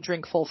I don't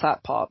drink full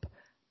fat pop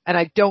and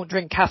I don't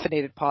drink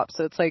caffeinated pop.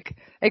 So it's like,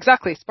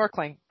 exactly,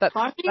 sparkling. That's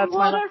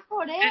water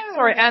forever.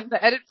 Sorry, and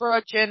the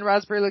Edinburgh gin,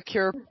 raspberry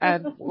liqueur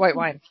and white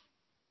wine.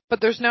 But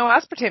there's no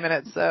aspartame in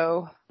it,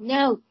 so.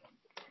 No,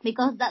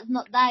 because that's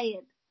not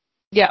diet.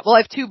 Yeah, well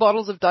I have 2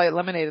 bottles of diet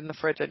lemonade in the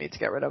fridge I need to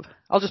get rid of.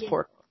 I'll just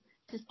pour.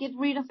 Just get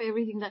rid of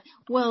everything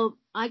well,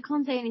 I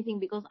can't say anything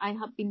because I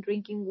have been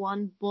drinking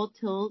 1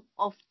 bottle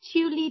of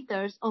 2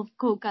 liters of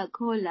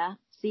Coca-Cola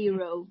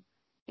Zero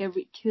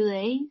every 2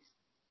 days.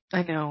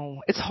 I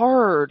know. It's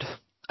hard.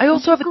 I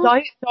also have a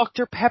Diet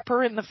Dr.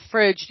 Pepper in the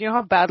fridge. Do you know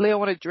how badly I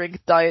want to drink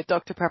Diet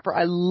Dr. Pepper?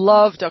 I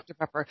love Dr.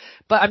 Pepper,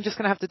 but I'm just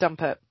going to have to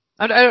dump it.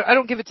 I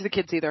don't give it to the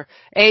kids either.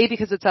 A,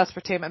 because it's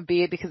aspartame, and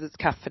B, because it's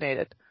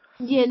caffeinated.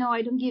 Yeah, no,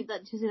 I don't give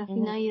that to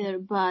Serafina either,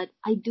 but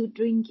I do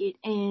drink it,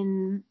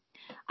 and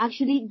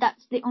actually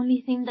that's the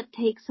only thing that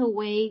takes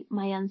away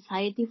my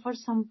anxiety for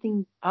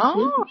something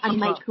sweet and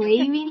my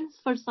cravings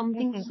for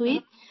something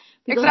sweet.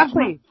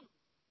 Exactly.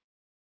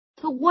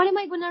 So what am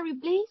I going to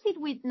replace it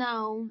with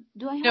now?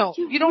 Do I have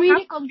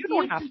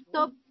to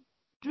stop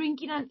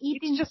drinking and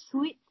eating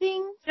sweet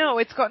things? No,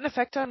 it's got an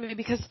effect on me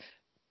because,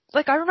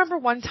 like, I remember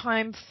one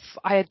time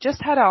I had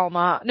just had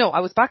Alma. No, I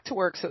was back to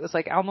work, so it was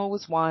like Alma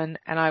was 1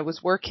 and I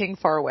was working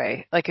far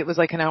away. Like, it was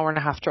like an hour and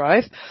a half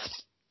drive.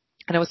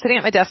 and I was sitting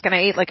at my desk and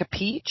I ate like a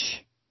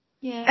peach.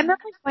 Yeah. And then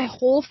like my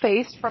whole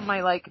face from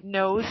my like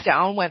nose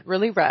down went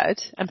really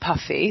red and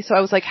puffy. So I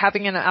was like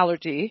having an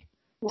allergy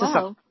to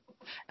something. Wow.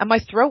 And my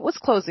throat was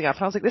closing up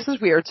and I was like, this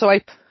is weird. So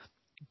I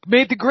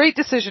made the great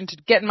decision to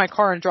get in my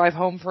car and drive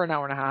home for an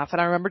hour and a half.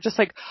 And I remember just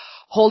like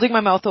holding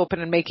my mouth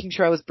open and making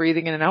sure I was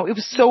breathing in and out. It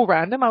was so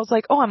random. I was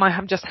like, oh,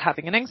 I'm just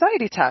having an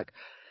anxiety attack.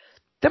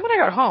 Then when I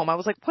got home, I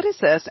was like, what is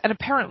this? And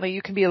apparently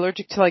you can be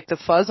allergic to like the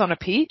fuzz on a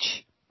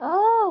peach.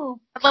 Oh.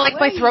 And like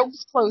my throat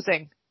was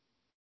closing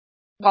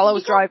while I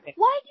was driving.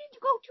 Why didn't you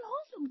go to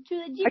hospital, to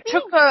the GP?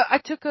 I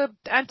took a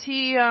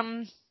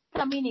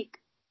Dominic.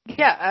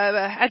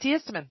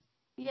 antihistamine.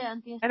 Yeah,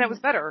 antihistamine. And it was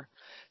better.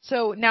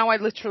 So now I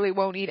literally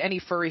won't eat any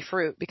furry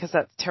fruit because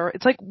that's terrible.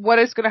 It's like, what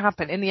is going to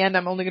happen? In the end,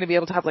 I'm only going to be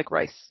able to have like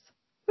rice,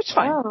 which is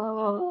fine.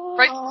 Oh.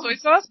 Rice and soy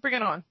sauce, bring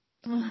it on.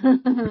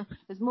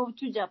 Let's move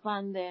to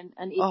Japan then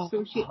and eat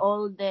sushi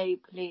all day,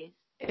 please.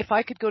 If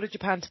I could go to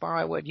Japan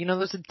tomorrow, I would. You know,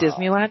 there's a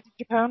Disneyland in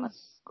Japan.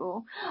 Let's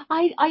go.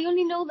 I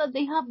only know that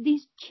they have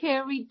these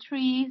cherry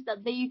trees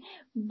that they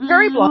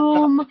Cherry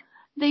bloom. blossom.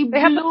 They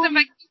have bloom.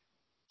 them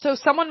so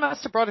someone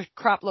must have brought a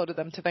crap load of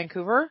them to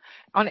Vancouver.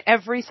 On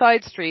every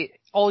side street,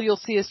 all you'll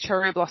see is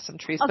cherry blossom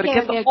trees, but it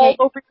gets all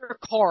over your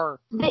car.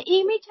 The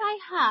image I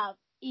have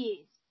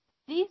is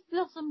these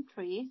blossom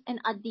trees, and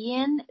at the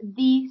end,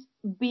 this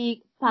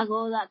big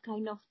pagoda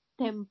kind of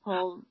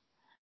temple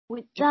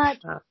with that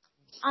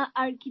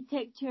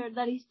architecture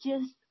that is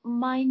just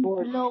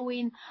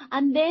mind-blowing.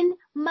 And then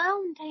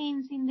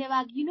mountains in the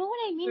back. You know what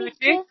I mean? It's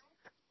just,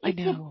 it's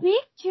a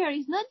picture.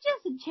 It's not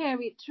just a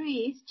cherry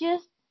tree. It's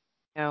just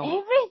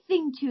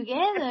everything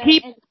together.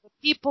 The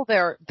people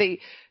there, they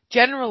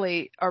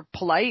generally are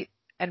polite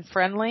and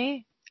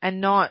friendly and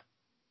not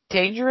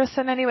dangerous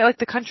in any way. Like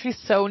the country's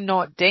so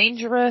not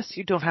dangerous.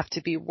 You don't have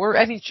to be worried.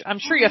 I mean, I'm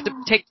sure you have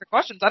to take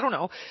precautions. I don't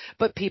know,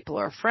 but people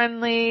are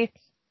friendly,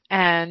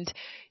 and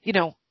you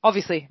know,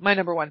 obviously, my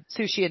number one,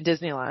 sushi and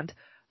Disneyland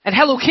and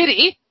Hello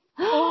Kitty.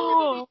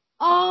 I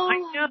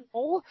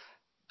know.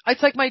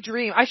 It's like my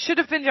dream. I should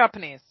have been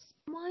Japanese.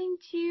 Mind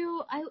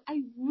you,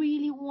 I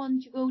really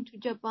want to go to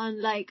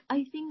Japan. Like,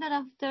 I think that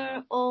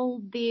after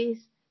all this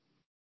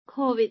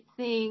COVID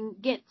thing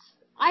gets,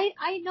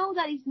 I know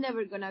that it's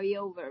never gonna be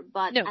over,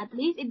 but at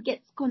least it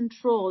gets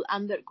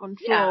under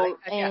control,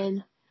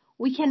 and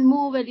we can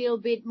move a little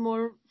bit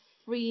more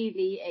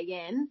freely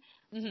again.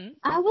 Mm-hmm.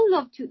 I would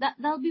love to.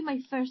 That'll be my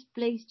first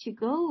place to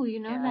go. You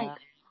know, like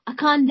I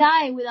can't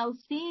die without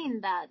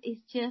seeing that.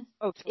 It's just,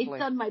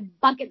 it's on my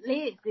bucket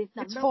list.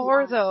 It's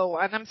far though,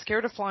 and I'm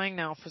scared of flying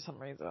now for some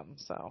reason.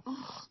 So.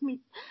 Me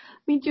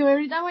too.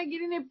 Every time I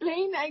get in a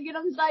plane, I get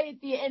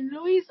anxiety, and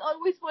Luis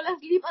always fall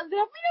asleep, and then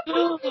I'm gonna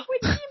fall asleep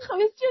with him. So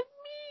it's just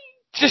me,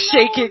 just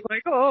shaking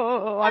like,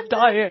 I'm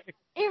dying.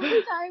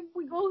 Every time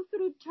we go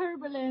through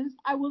turbulence,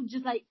 I will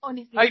just like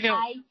honestly,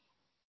 I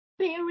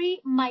bury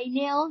my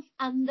nails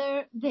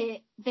under the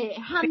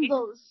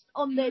handles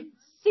on the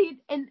seat,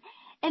 and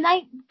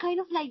I kind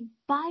of like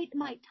bite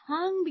my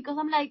tongue because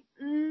I'm like,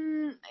 I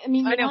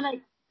mean, you know,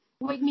 like,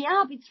 wake me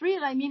up. It's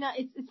real. I mean,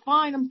 it's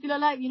fine. I'm still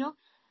alive, you know.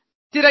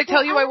 Did I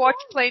tell you I watch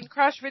plane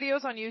crash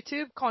videos on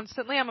YouTube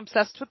constantly? I'm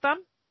obsessed with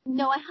them.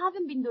 No, I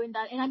haven't been doing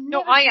that, and I'm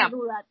never gonna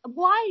do that.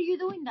 Why are you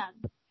doing that?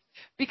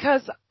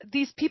 Because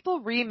these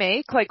people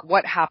remake like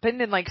what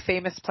happened in like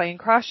famous plane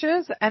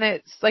crashes, and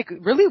it's like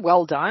really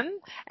well done.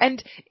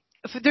 And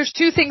there's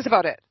two things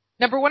about it.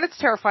 Number one, it's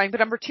terrifying, but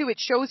number two, it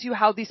shows you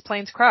how these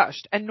planes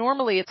crashed. And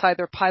normally it's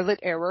either pilot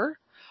error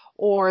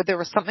or there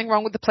was something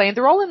wrong with the plane.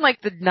 They're all in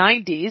like the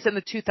 90s and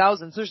the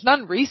 2000s. There's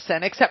none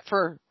recent except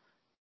for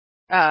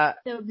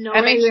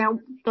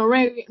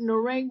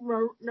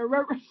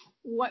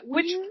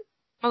which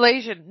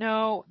Malaysian?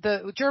 No,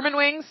 the German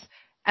wings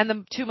and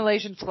the two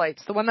Malaysian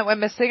flights. The one that went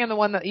missing and the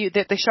one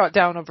that they shot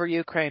down over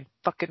Ukraine.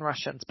 Fucking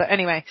Russians. But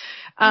anyway,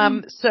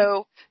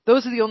 so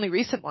those are the only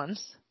recent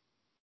ones.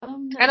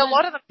 And a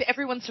lot of them,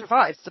 everyone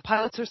survives. The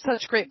pilots are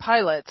such great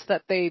pilots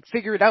that they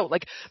figure it out.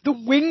 Like, the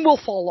wing will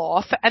fall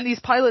off and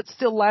these pilots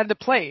still land a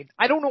plane.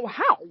 I don't know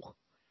how.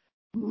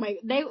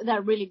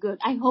 They're really good.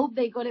 I hope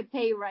they got a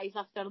pay rise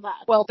after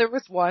that. Well, there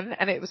was one,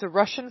 and it was a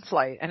Russian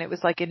flight, and it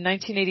was like in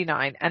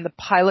 1989, and the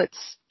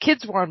pilot's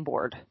kids were on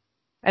board.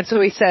 And so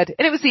he said,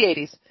 and it was the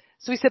 80s.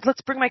 So he said,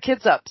 let's bring my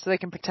kids up so they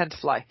can pretend to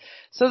fly.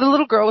 So the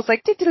little girl was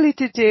like,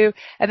 do-do-do-do-do.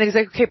 And then he's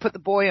like, okay, put the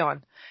boy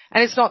on.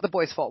 And it's not the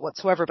boy's fault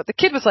whatsoever, but the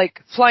kid was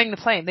like flying the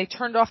plane. They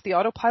turned off the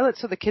autopilot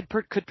so the kid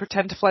could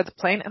pretend to fly the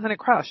plane, and then it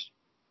crashed.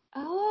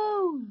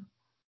 Oh.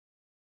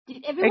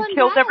 Did everyone It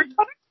killed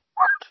everybody?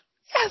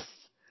 Yes.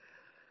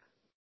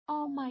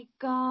 Oh my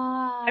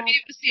God. I mean,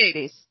 it was the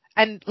 80s.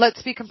 And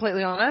let's be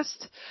completely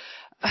honest,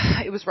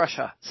 it was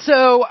Russia.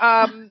 So,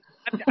 I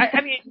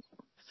mean,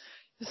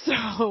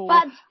 so.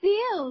 But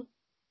still,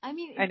 I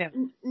mean, I know.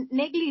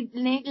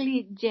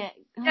 negligent.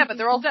 Yeah, but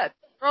they're all dead.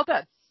 They're all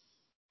dead.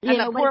 Yeah,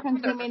 nobody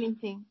can claim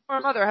anything. Poor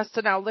mother has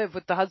to now live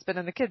with the husband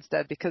and the kids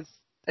dead because,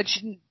 and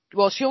she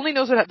only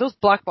knows what those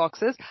black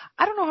boxes.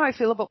 I don't know how I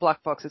feel about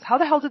black boxes. How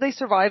the hell do they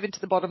survive into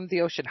the bottom of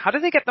the ocean? How do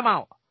they get them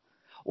out?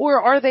 Or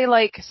are they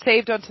like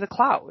saved onto the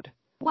cloud?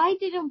 Why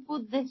didn't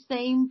put the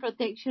same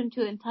protection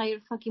to the entire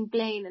fucking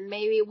plane and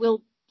maybe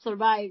we'll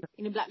survive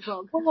in a black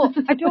box? Well,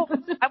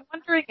 I'm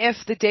wondering if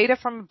the data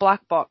from a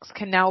black box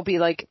can now be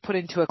like put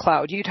into a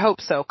cloud. You'd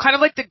hope so. Kind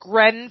of like the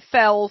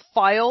Grenfell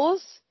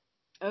files.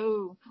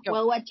 Oh,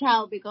 well, watch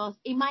out because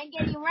it might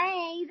get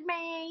erased,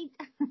 mate.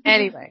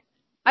 Anyway,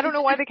 I don't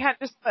know why they can't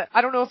just,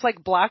 I don't know if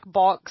like black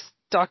box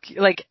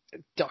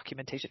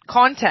documentation,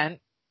 content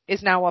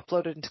is now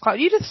uploaded into cloud.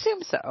 You'd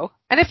assume so.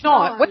 And if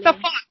not, what the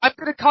fuck? I'm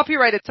going to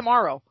copyright it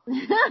tomorrow.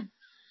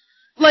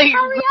 Like,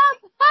 hurry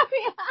up!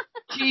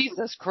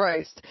 Jesus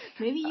Christ.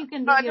 Maybe you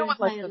can do your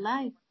entire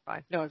life.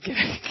 Fine. No, I'm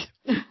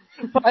kidding.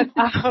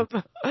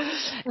 But,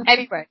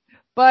 anyway,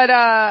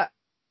 but,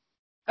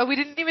 we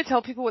didn't even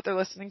tell people what they're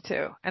listening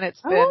to. And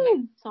it's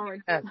been,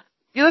 sorry.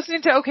 You're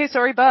listening to Okay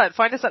Sorry But.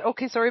 Find us at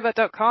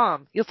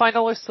oksorrybut.com. You'll find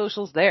all our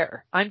socials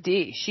there. I'm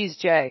D. She's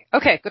J.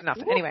 Okay, good enough.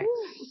 Anyway.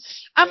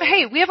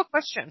 Hey, we have a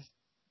question.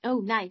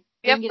 Oh, nice.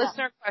 We have a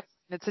listener question.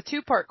 It's a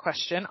 2-part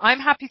question. I'm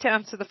happy to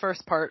answer the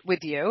first part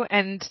with you.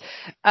 And,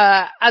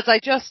 as I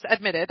just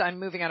admitted, I'm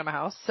moving out of my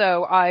house.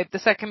 So the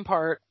second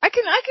part, I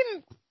can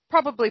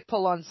probably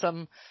pull on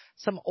some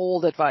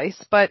old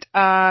advice, but,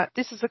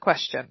 this is the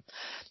question.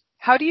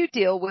 How do you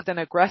deal with an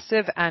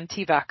aggressive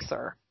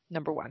anti-vaxxer?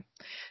 Number 1.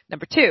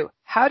 Number 2,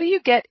 how do you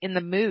get in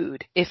the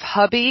mood if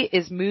hubby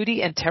is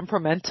moody and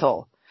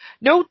temperamental?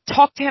 No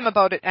talk to him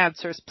about it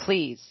answers,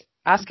 please.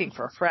 Asking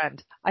for a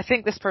friend. I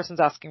think this person's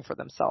asking for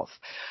themselves,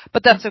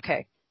 but that's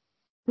okay.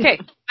 Okay,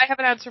 I have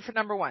an answer for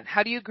number 1.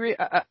 How do you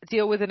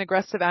deal with an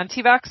aggressive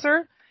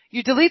anti-vaxxer?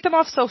 You delete them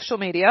off social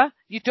media,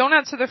 you don't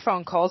answer their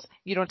phone calls,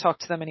 you don't talk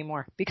to them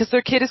anymore because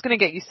their kid is going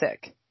to get you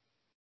sick.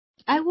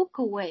 I walk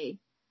away.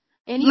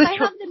 And if I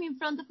have them in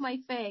front of my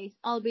face,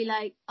 I'll be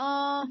like,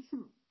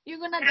 you're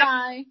gonna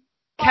die.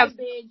 Bye,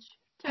 bitch.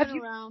 Turn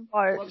around.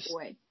 Walk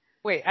away.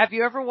 Wait, have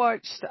you ever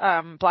watched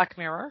Black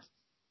Mirror?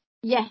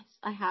 Yes,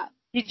 I have.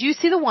 Did you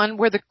see the one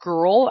where the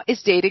girl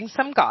is dating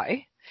some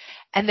guy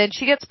and then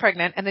she gets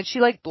pregnant and then she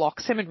like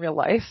blocks him in real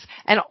life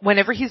and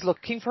whenever he's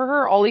looking for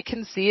her, all he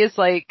can see is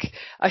like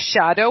a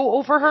shadow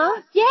over her?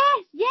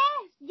 Yes.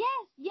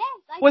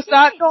 Was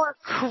that not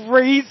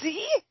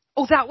crazy?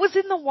 Oh, that was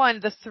in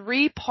the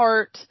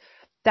 3-part.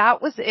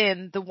 That was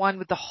in the one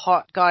with the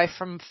hot guy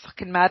from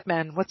fucking Mad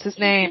Men. What's his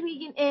name?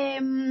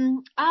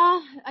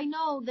 I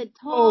know, the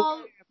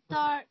tall,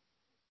 dark.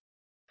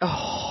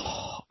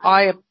 Oh,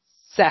 I am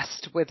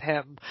obsessed with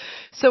him.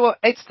 So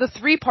it's the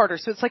 3-parter.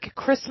 So it's like a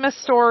Christmas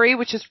story,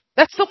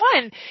 that's the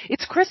one.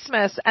 It's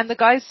Christmas and the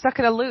guy's stuck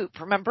in a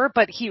loop, remember?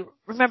 But he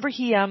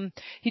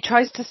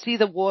tries to see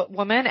the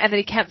woman and then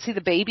he can't see the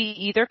baby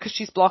either because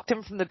she's blocked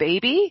him from the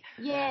baby.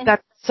 Yes.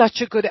 That's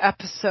such a good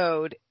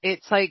episode.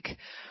 It's like,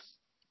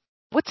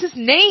 what's his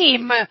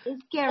name?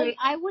 It's scary.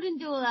 I wouldn't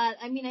do that.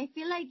 I mean, I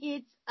feel like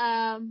it's,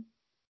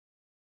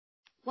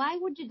 why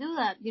would you do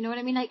that? You know what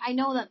I mean? Like, I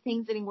know that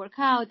things didn't work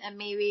out and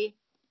maybe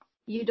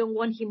you don't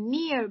want him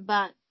near,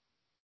 but.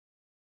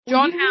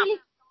 John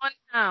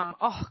Hamm.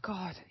 Oh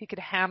God, he could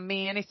ham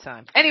me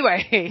anytime.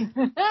 Anyway.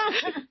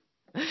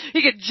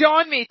 He could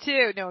John me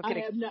too. No, I'm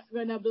kidding. I am not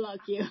gonna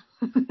block you.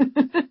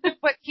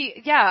 But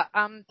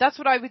that's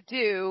what I would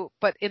do,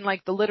 but in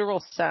like the literal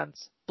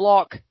sense.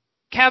 Block.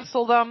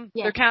 Cancel them.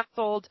 Yes. They're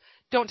canceled.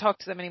 Don't talk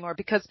to them anymore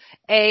because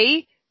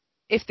A,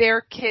 if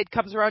their kid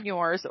comes around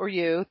yours or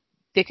you,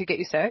 they could get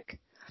you sick.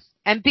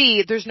 And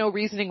B, there's no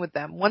reasoning with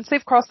them. Once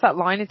they've crossed that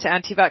line into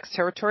anti-vax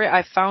territory,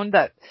 I've found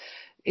that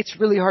it's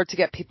really hard to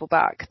get people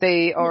back.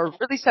 They are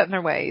really set in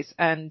their ways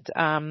and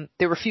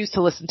they refuse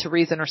to listen to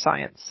reason or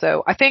science.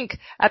 So I think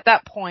at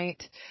that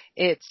point,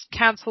 it's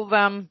cancel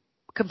them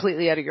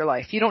completely out of your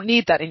life. You don't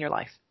need that in your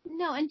life.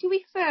 No, and to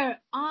be fair,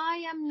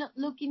 I am not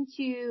looking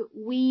to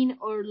win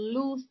or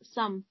lose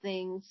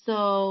something,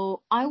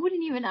 so I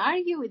wouldn't even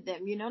argue with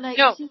them, you know? Like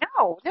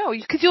No,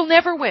 because you'll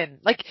never win.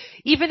 Like,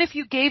 even if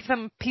you gave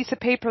them a piece of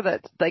paper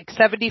that, like,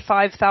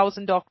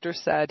 75,000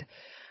 doctors said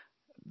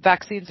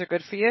vaccines are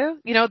good for you,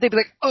 you know, they'd be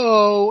like,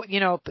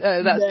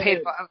 that's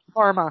paid by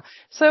pharma.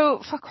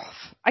 So, fuck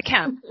off. I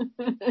can't.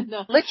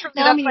 No. Literally,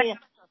 no, that's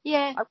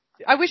yeah.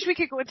 I wish we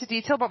could go into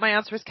detail, but my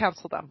answer is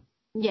cancel them.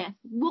 Yes,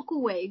 walk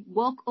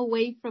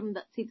away from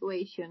that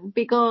situation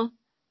because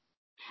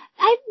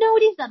I've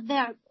noticed that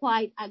they're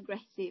quite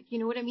aggressive, you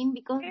know what I mean?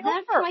 Because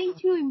they're trying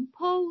to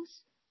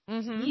impose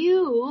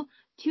you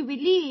to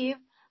believe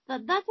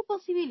that that's a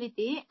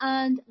possibility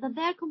and that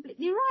they're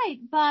completely right.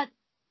 But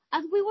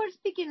as we were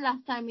speaking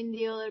last time in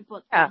the other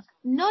podcast,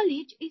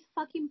 knowledge is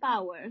fucking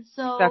power.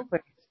 So exactly.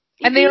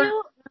 And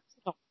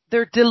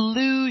they're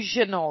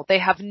delusional. They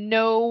have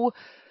no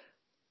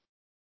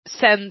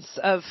sense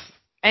of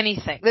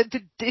anything.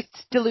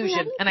 It's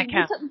delusion, and I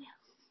can't.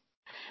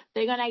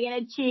 They're gonna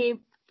get a chip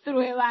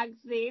through a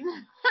vaccine.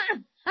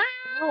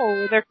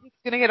 No, they're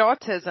going going to get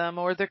autism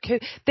or their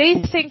kid. They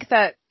think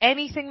that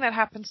anything that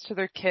happens to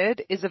their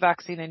kid is a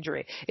vaccine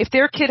injury. If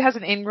their kid has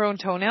an ingrown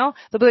toenail,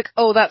 they'll be like,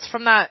 oh, that's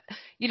from that,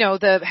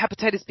 the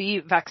hepatitis B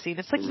vaccine.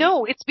 It's like,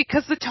 no, it's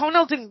because the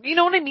toenail didn't, you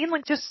know what I mean?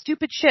 Like just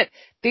stupid shit.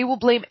 They will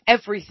blame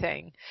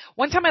everything.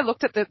 One time I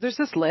looked at there's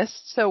this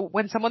list. So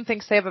when someone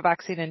thinks they have a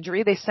vaccine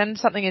injury, they send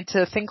something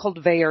into a thing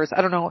called VAERS.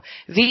 I don't know,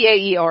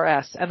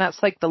 VAERS. And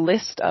that's like the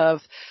list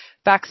of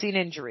vaccine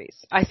injuries.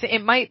 I think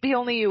it might be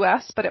only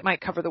US, but it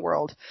might cover the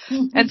world.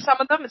 And some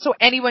of them, so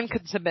anyone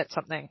could submit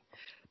something.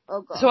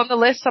 Oh God. So on the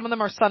list, some of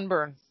them are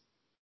sunburn.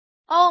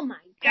 Oh my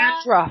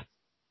God. Dandruff.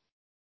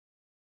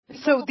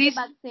 Because So of the these,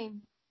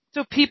 vaccine.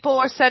 so people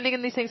are sending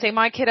in these things saying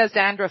my kid has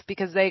dandruff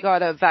because they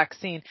got a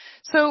vaccine.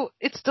 So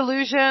it's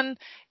delusion.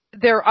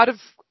 They're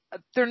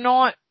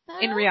not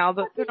in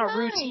reality, they're not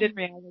rooted in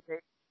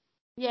reality.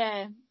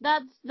 Yeah,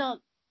 that's not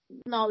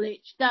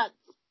knowledge. That's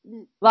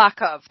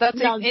Lack of. That's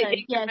nonsense.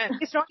 ignorant. Yes.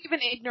 It's not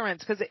even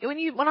ignorance because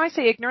when I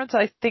say ignorance,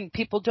 I think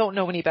people don't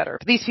know any better.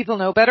 These people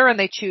know better and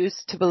they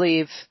choose to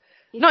believe.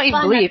 It's Not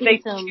even believe. They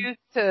fanatism. choose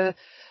to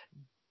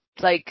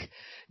like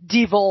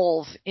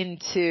devolve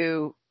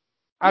into.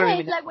 I don't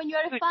even it's like when you're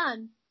a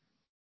fan,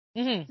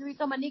 Mm-hmm. you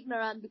become an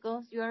ignorant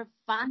because you're a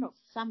fan of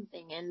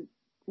something and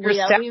You're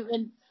without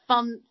even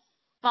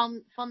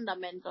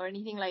fundaments or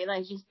anything like that.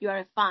 It's just you're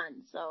a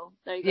fan. So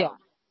there you go. Yeah,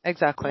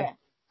 exactly. Yeah.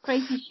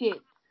 Crazy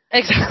shit.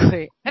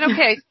 Exactly. And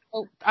okay,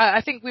 so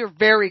I think we're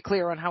very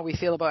clear on how we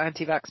feel about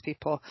anti-vax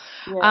people.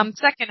 Yeah.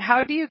 Second,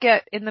 how do you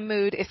get in the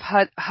mood if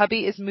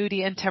hubby is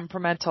moody and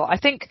temperamental? I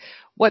think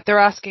what they're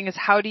asking is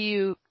how do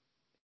you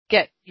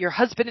get your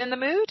husband in the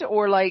mood,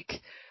 or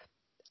like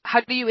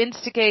how do you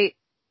instigate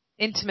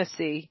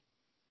intimacy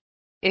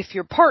if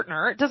your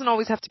partner, it doesn't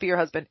always have to be your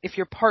husband, if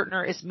your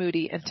partner is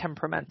moody and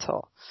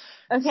temperamental.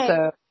 Okay.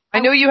 So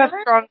I know you have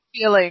strong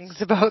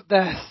feelings about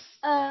this.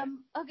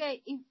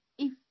 Okay,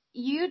 if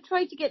you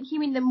try to get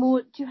him in the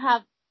mood to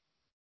have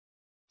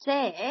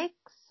sex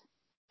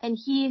and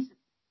he's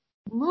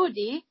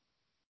moody,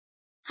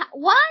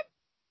 what?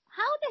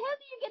 How the hell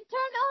do you get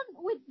turned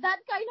on with that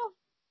kind of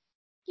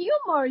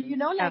humor?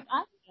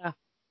 Yeah.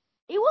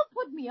 It will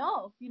put me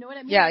off. You know what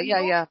I mean?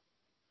 Yeah.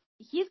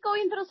 He's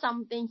going through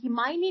something. He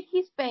might need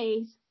his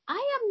space.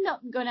 I am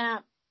not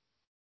gonna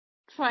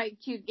try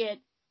to get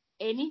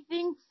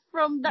anything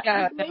from that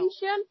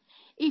situation.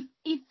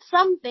 If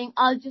something,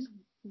 I'll just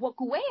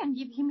walk away and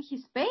give him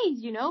his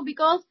space,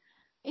 because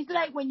it's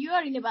like when you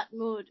are in a bad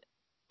mood,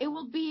 it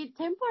will be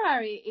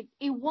temporary.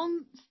 It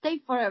won't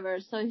stay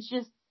forever. So it's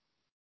just,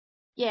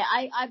 yeah,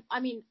 I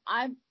mean,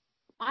 I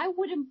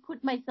wouldn't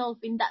put myself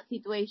in that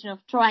situation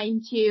of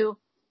trying to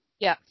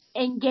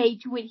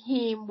engage with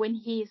him when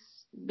he's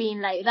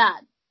being like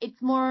that. It's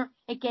more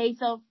a case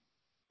of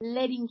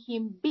letting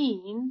him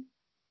be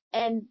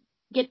and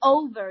get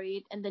over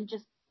it, and then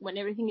just when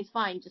everything is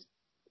fine, just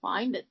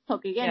fine, let's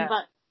talk again.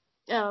 But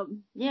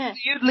yeah.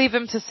 You'd leave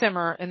him to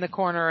simmer in the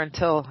corner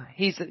until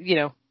he's,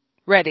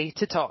 ready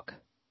to talk.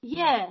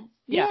 Yes.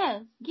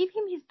 Give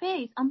him his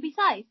space. And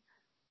besides,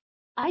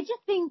 I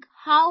just think,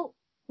 how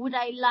would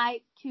I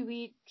like to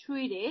be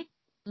treated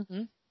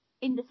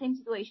in the same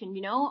situation?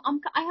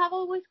 I have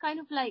always kind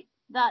of like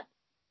that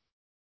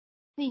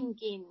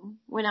thinking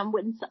when I'm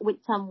with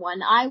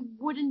someone. I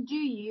wouldn't do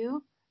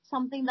you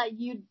something that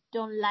you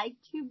don't like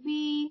to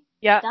be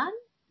done.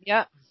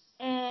 Yeah.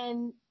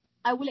 And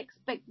I will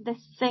expect the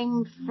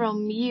same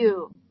from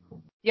you.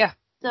 Yeah.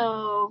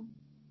 So,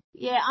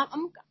 yeah,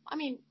 I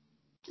mean,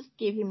 just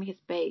give him his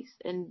space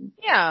and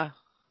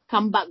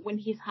come back when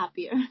he's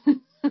happier.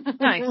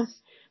 Nice.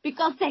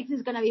 Because sex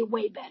is gonna be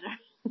way better.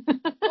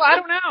 Well, I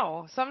don't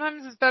know.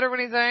 Sometimes it's better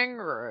when he's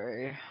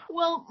angry.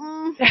 Well,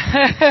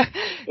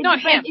 not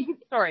him.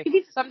 Sorry.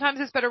 Sometimes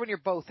it's better when you're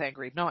both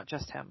angry, not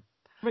just him.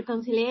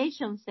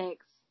 Reconciliation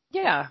sex.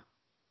 Yeah.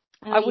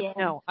 Oh, I wouldn't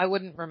know. I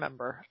wouldn't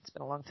remember. It's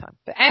been a long time.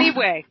 But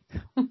anyway.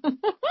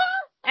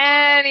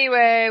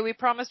 We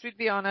promised we'd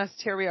be honest.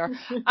 Here we are.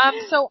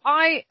 So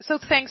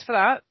thanks for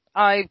that.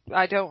 I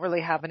don't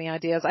really have any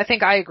ideas. I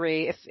think I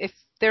agree. If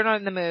they're not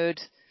in the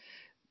mood,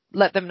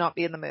 let them not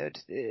be in the mood.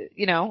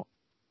 There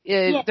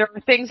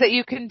are things that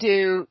you can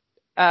do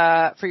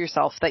for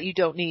yourself that you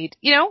don't need.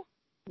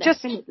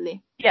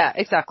 Definitely. Yeah,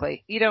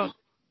 exactly.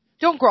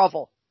 Don't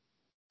grovel.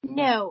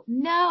 No,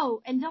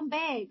 and don't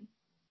beg.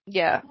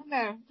 Yeah.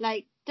 Never.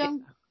 Like,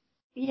 don't.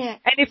 Yeah.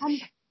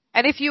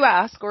 And if you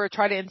ask or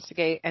try to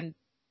instigate and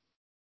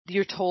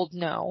you're told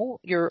no,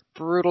 you're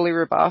brutally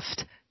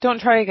rebuffed, don't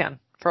try again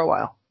for a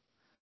while.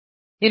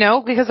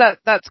 Because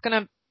that's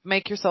gonna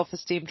make your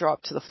self-esteem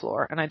drop to the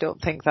floor, and I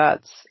don't think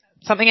that's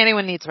something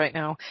anyone needs right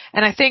now.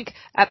 And I think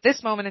at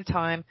this moment in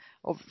time,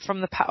 over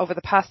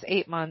the past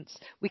 8 months,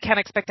 we can't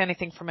expect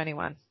anything from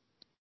anyone.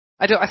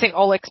 I think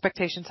all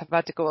expectations have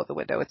had to go out the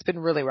window. It's been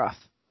really rough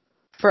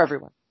for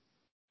everyone.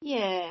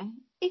 Yeah,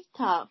 it's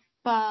tough,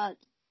 but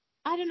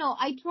I don't know.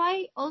 I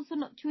try also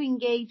not to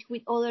engage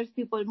with other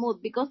people's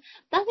mood, because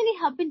doesn't it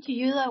happen to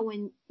you that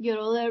when your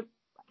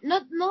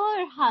not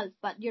other half,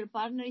 but your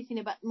partner is in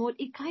a bad mood,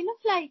 it kind of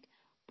like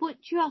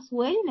puts you as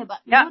well in a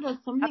bad mood or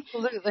something?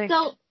 Absolutely.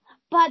 So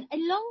But a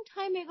long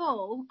time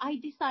ago, I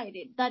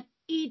decided that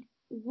it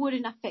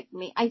wouldn't affect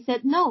me. I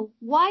said, no,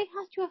 why it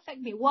has to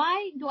affect me?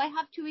 Why do I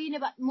have to be in a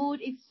bad mood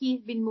if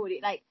he's been moody?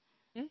 Like,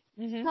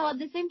 Mm-hmm. so at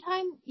the same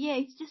time, yeah,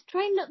 it's just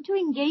trying not to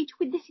engage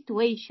with the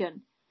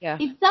situation. Yeah.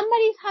 If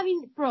somebody's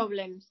having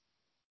problems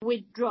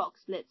with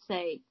drugs, let's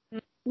say,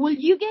 will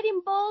you get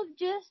involved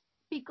just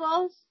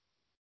because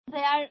they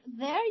are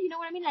there? You know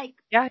what I mean? Like,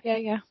 Yeah.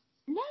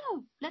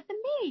 no, let them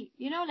be.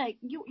 You know, like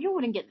you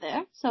wouldn't get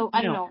there. So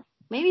I don't No. know.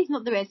 Maybe it's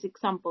not the best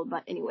example,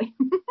 but anyway.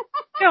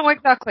 No,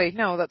 exactly.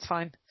 No, that's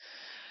fine.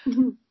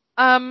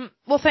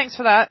 Well, thanks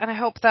for that, and I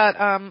hope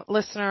that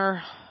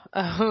listener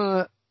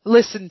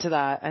listened to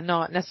that and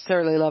not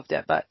necessarily loved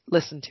it, but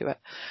listened to it.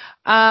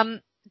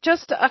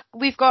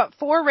 We've got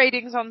 4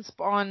 ratings on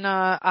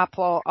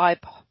Apple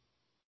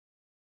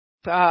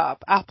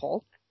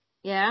Apple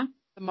Yeah. at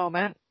the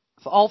moment,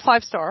 all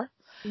 5-star.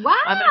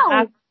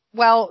 Wow.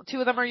 Well, 2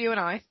 of them are you and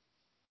I.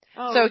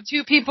 Oh. So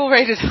 2 people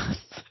rated us.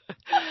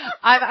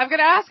 I'm going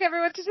to ask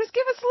everyone to just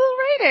give us a little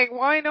rating.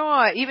 Why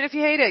not? Even if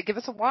you hate it, give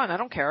us a 1. I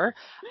don't care.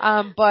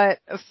 But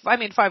 5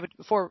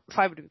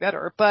 would be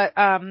better. But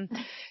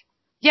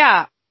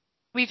yeah,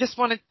 I just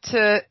wanted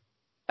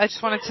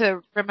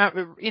to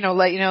remember,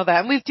 let you know that.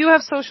 And we do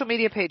have social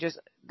media pages.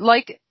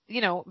 Visit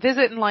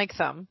and like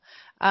them.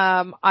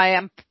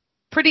 I'm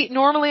pretty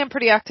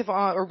active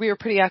we are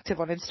pretty active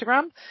on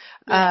Instagram.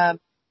 Yeah.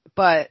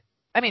 But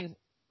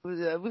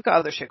we've got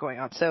other shit going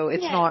on, so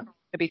it's not going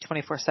to be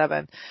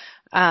 24/7.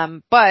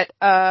 But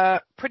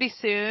pretty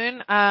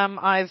soon,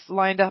 I've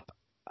lined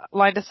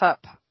us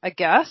up a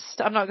guest.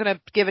 I'm not going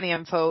to give any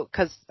info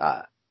because,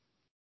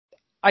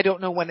 I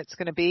don't know when it's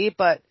going to be,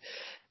 but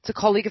it's a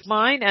colleague of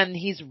mine and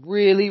he's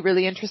really,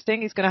 really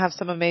interesting. He's going to have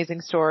some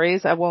amazing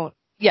stories.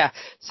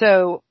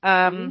 So,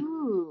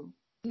 Ooh.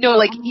 no,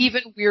 like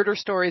even weirder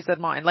stories than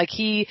mine. Like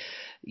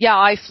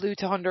I flew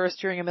to Honduras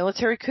during a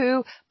military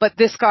coup, but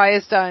this guy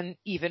has done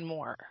even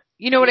more.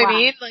 You know what I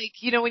mean? Like,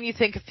 when you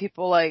think of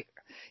people like,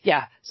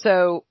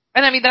 so,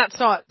 and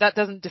that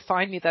doesn't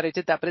define me that I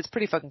did that, but it's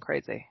pretty fucking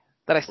crazy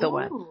that I still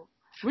went.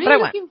 Really But I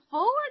went. looking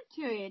forward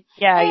to it.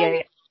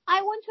 Yeah.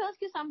 I want to ask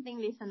you something,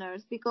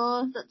 listeners,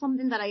 because that's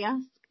something that I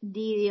asked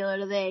Dee the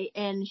other day,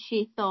 and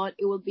she thought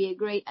it would be a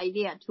great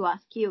idea to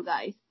ask you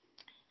guys.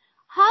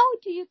 How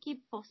do you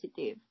keep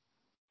positive?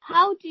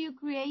 How do you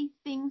create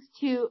things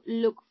to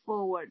look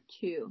forward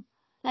to?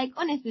 Like,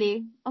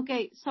 honestly,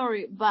 okay,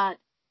 sorry, but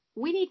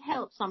we need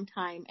help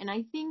sometime. And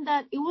I think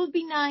that it would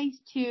be nice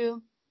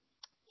to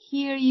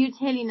hear you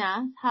telling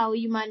us how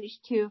you manage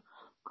to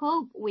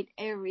cope with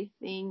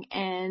everything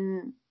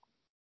and,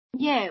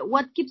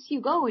 what keeps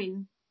you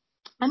going.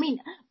 I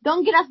mean,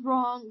 don't get us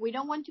wrong. We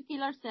don't want to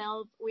kill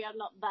ourselves. We are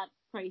not that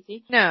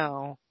crazy.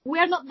 No. We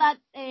are not that,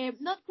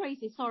 not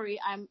crazy. Sorry.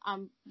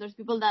 There's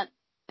people that,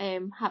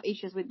 have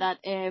issues with that.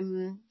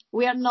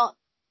 We are not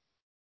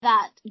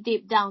that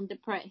deep down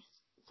depressed,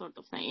 sort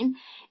of saying.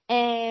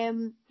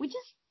 We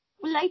just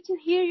would like to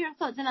hear your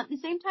thoughts. And at the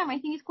same time, I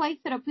think it's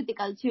quite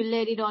therapeutical to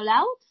let it all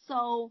out.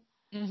 So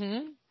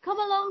come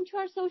along to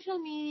our social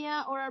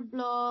media or our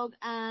blog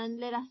and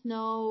let us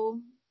know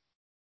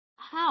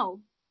how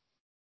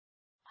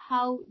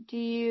do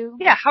you...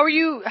 Yeah, how are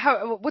you,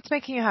 what's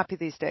making you happy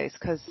these days?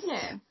 Cause We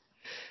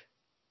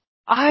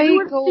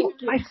were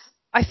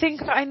I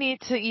think I need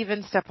to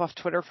even step off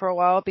Twitter for a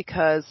while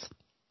because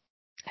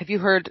have you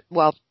heard,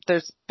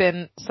 there's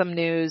been some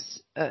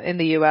news in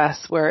the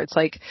US where it's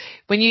like,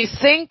 when you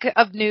think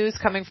of news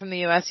coming from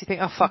the US, you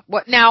think, oh fuck,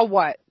 what?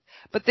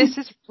 But this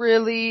is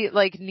really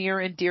like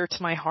near and dear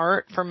to my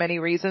heart for many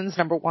reasons.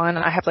 Number one,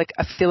 I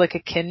feel like a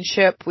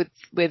kinship with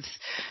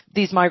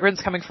these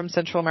migrants coming from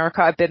Central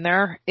America. I've been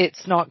there.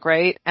 It's not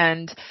great.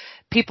 And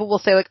people will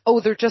say like, oh,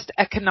 they're just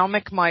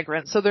economic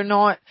migrants. So they're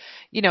not,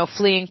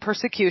 fleeing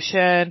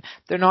persecution.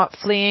 They're not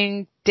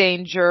fleeing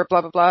danger, blah,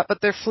 blah, blah. But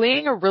they're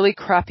fleeing a really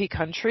crappy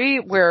country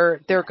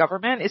where their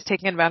government is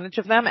taking advantage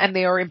of them and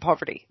they are in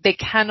poverty. They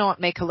cannot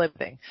make a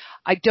living.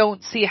 I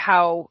don't see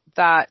how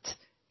that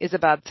is a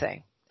bad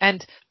thing.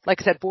 And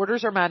like I said,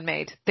 borders are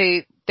man-made.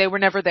 They were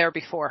never there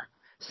before.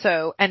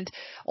 So, and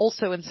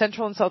also in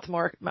Central and South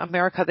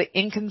America, the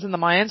Incans and the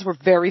Mayans were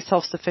very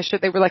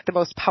self-sufficient. They were like the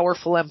most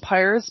powerful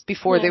empires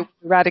before they were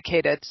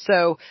eradicated.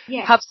 So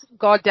have some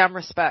goddamn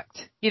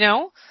respect,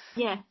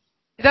 Yeah.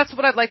 That's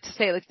what I'd like to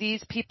say. Like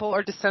these people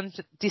are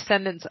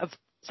descendants of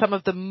some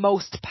of the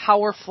most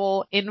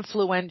powerful,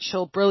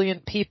 influential,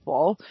 brilliant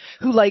people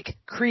who like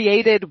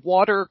created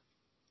water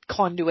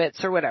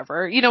conduits or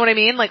whatever. You know what I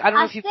mean? Like, I don't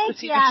know if you've ever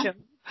seen a show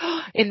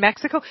in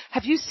Mexico.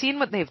 Have you seen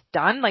what they've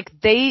done? Like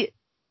they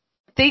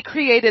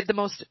created the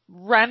most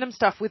random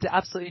stuff with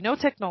absolutely no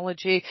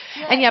technology.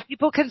 And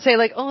people can say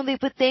like, oh,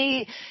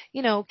 they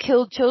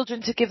killed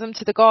children to give them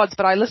to the gods.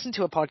 But I listened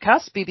to a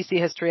podcast, BBC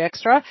History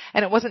Extra,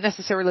 and it wasn't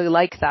necessarily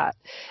like that.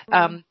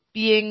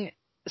 Being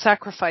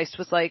sacrificed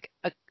was like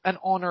an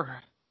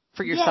honor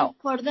for yourself.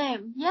 Yes, for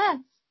them. Yes.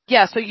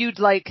 Yeah, so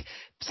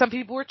some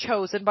people were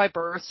chosen by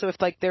birth, so if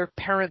like their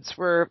parents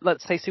were,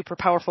 let's say, super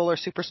powerful or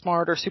super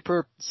smart or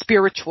super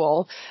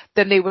spiritual,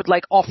 then they would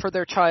like offer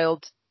their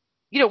child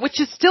which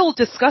is still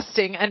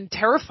disgusting and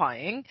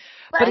terrifying,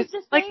 but it's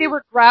the like same, they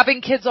were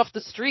grabbing kids off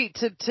the street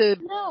to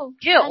no,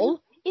 kill. and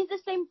it's the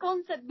same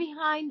concept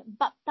behind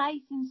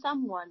baptizing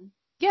someone.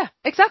 Yeah,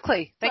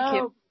 exactly. Thank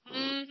you.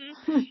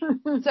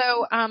 So,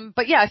 So,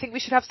 but yeah, I think we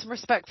should have some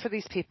respect for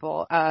these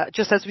people,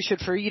 just as we should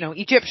for,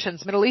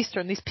 Egyptians, Middle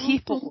Eastern, these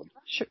people,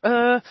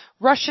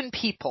 Russian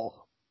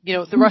people,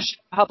 the Russian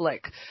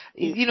public,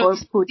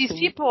 these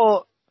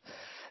people,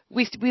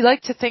 we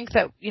like to think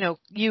that,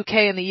 UK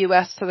and the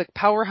US are the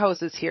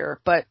powerhouses here,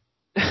 but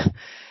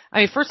I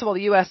mean, first of all,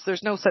 the US,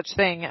 there's no such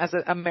thing as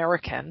an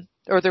American,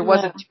 or there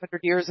wasn't 200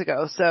 years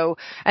ago. So,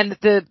 and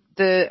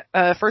the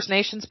First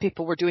Nations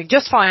people were doing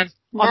just fine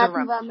on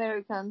their own. Native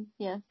American,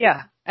 yes.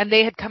 Yeah. And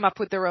they had come up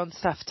with their own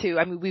stuff too.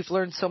 I mean, we've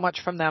learned so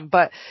much from them.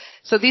 But,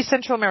 so these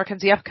Central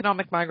Americans, the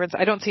economic migrants,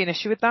 I don't see an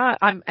issue with that.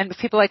 And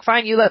people are like,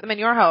 fine, you let them in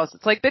your house.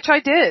 It's like, bitch, I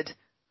did.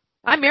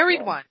 I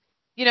married one,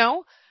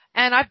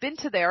 and I've been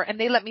to there and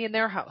they let me in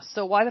their house.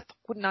 So why the fuck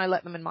wouldn't I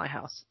let them in my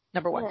house?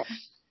 Number one. Yeah.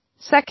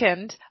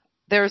 Second,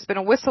 there's been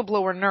a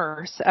whistleblower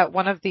nurse at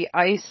one of the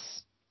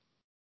ICE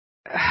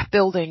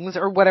buildings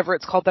or whatever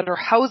it's called that are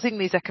housing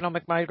these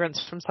economic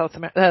migrants from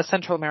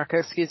Central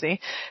America,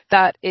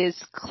 that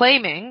is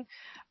claiming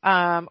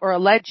or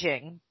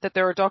alleging that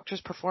there are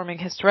doctors performing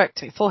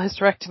full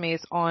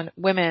hysterectomies on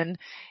women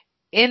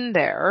in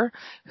there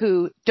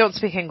who don't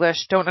speak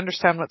English, don't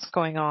understand what's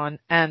going on,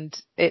 and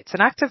it's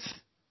an act of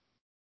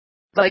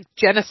like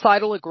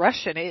genocidal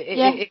aggression.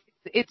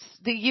 It's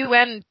the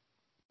UN.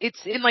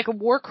 It's in like a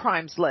war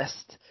crimes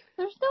list.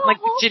 There's no like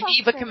hope the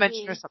Geneva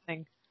Convention or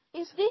something.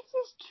 If this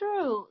is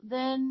true,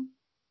 then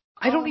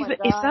I don't even.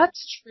 If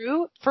that's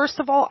true, first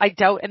of all, I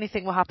doubt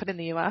anything will happen in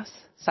the US,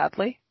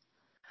 sadly.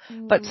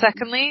 But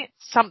secondly,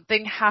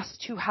 something has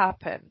to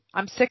happen.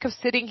 I'm sick of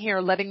sitting here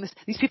letting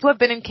these people have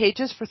been in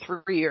cages for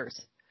 3 years.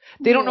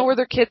 They don't know where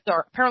their kids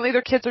are. Apparently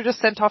their kids are just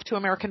sent off to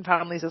American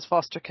families as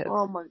foster kids.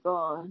 Oh my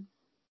God.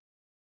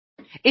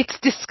 It's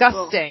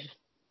disgusting.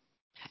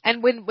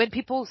 And when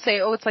people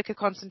say, oh, it's like a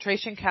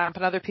concentration camp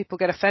and other people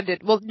get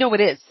offended, well, no, it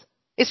is.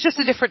 It's just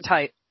a different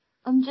type.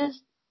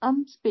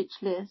 I'm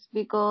speechless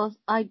because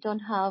I don't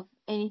have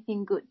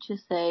anything good to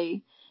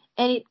say.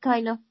 And it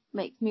kind of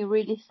makes me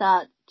really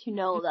sad to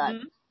know that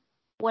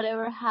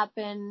whatever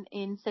happened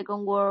in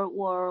Second World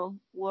War,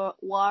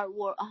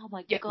 oh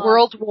my God.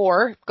 World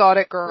War. Got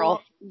it,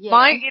 girl.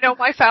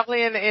 My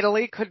family in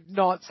Italy could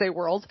not say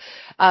world.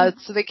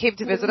 So they came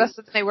to visit us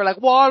and they were like,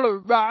 and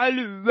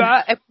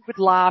we would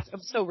laugh.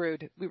 I'm so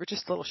rude. We were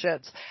just little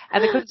shits.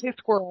 And they couldn't say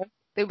squirrel.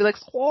 They'd be like,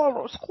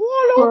 squirrel.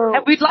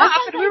 And we'd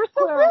laugh and we were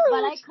so rude.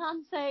 But I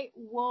can't say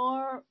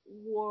war.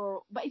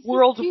 But it's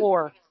World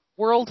War.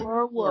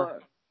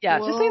 Yeah,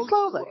 World just say it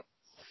slowly. War.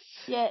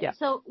 Yeah,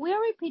 so we are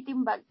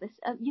repeating back this.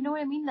 You know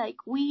what I mean? Like,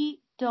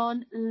 we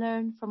don't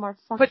learn from our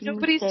fucking But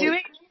nobody's mistakes.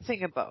 doing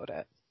anything about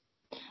it.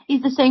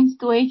 It's the same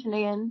situation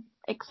again.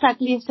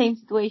 Exactly the same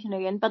situation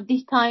again. But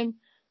this time,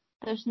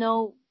 there's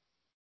no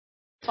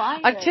fire.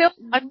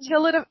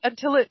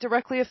 Until it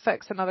directly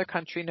affects another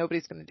country,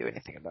 nobody's going to do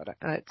anything about it.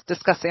 And it's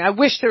disgusting. I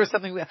wish there was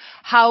something.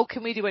 How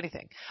can we do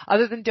anything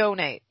other than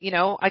donate?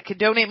 I could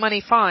donate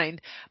money, fine,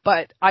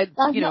 but That's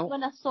not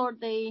going to sort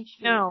the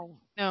issue. No.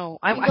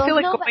 I feel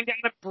like going down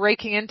and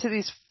breaking into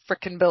these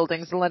frickin'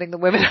 buildings and letting the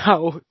women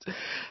out.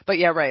 But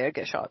yeah, right, I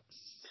get shot.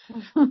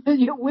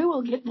 We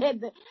will get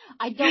dead.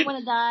 I don't want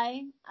to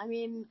die. I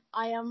mean,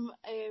 I am,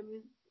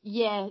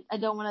 I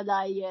don't want to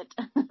die yet.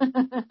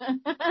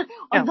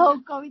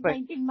 Although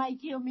COVID-19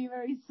 might kill me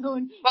very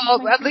soon.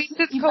 Well, at least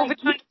it's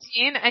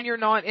COVID-19 and you're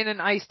not in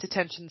an ICE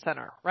detention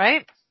center,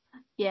 right?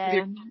 Yeah.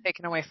 You're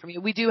taken away from you.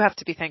 We do have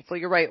to be thankful.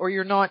 You're right. Or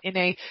you're not in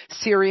a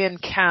Syrian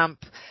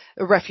camp,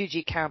 a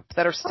refugee camp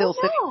that are still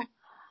sitting.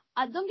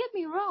 Don't get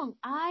me wrong.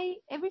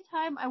 Every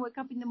time I wake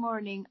up in the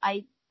morning,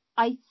 I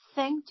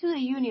thank to the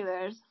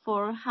universe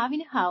for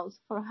having a house,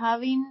 for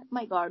having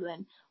my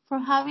garden, for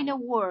having a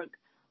work.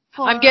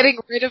 I'm getting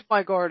rid of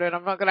my garden.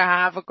 I'm not going to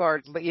have a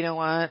garden, but you know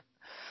what?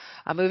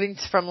 I'm moving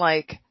from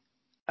like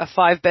a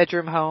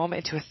 5-bedroom home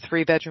into a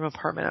 3-bedroom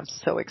apartment. I'm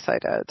so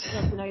excited.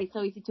 It's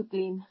so easy to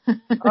clean.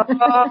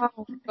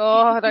 Oh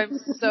God, I'm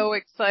so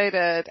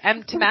excited.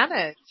 And to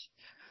manage.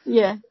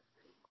 Yeah.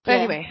 But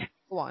anyway,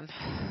 go on.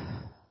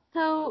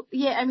 So,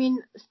 I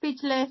mean,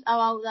 speechless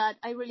about that.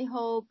 I really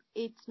hope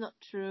it's not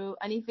true.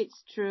 And if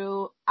it's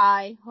true,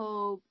 I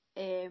hope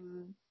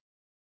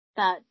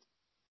that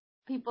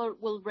people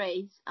will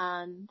raise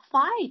and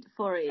fight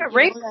for it. Yeah,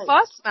 raise a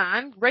fuss,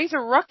 man. Raise a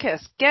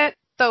ruckus. Get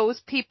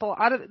those people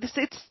out of this.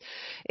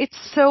 It's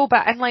so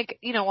bad. And like,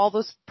 all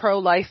those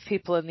pro-life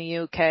people in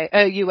the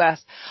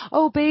US.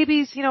 Oh,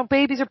 babies,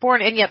 babies are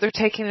born, and yet they're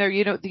taking their,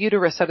 the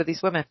uterus out of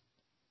these women.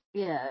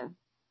 Yeah.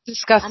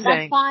 Disgusting.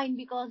 And that's fine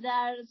because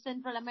they're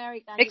Central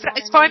American.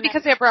 It's fine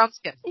because they have brown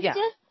skin. It's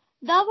just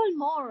double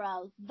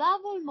moral.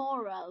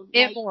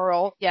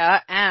 Immoral,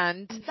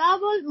 and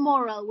double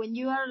moral when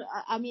you are,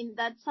 I mean,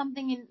 that's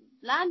something in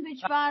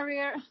language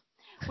barrier.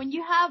 When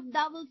you have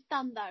double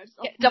standards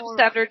of double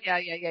standard,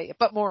 yeah.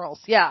 But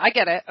morals, I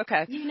get it.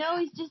 Okay.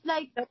 It's just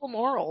like double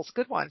morals.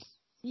 Good one.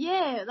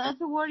 Yeah,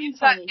 that's a word in Use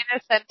that Spanish. in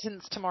a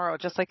sentence tomorrow,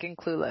 just like in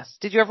Clueless.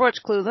 Did you ever watch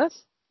Clueless?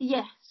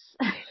 Yes.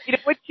 You know,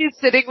 when she's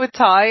sitting with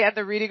Ty and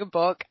they're reading a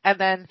book and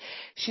then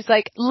she's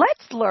like,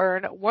 let's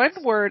learn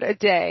one word a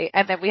day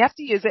and then we have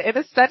to use it in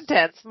a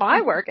sentence.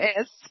 My work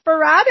is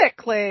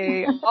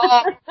sporadically.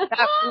 Oh,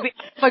 that movie.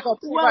 Oh my God,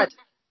 so Well, much.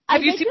 I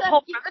Have you bet seen you that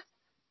Paul Rudd?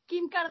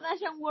 Kim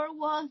Kardashian word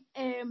was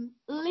God.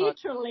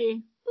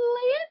 literally.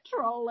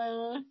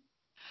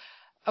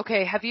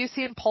 Okay, have you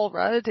seen Paul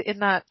Rudd in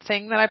that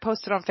thing that I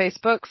posted on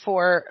Facebook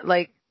for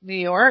like New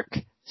York?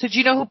 So do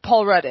you know who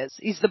Paul Rudd is?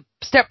 He's the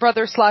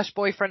stepbrother /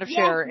 boyfriend of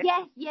Cher.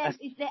 Yes.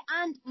 It's the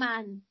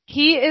Ant-Man.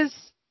 He is,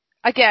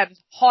 again,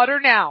 hotter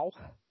now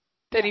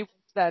than he was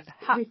then.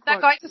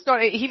 That guy just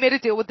got, he made a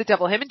deal with the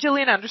devil. Him and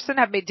Gillian Anderson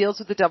have made deals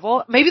with the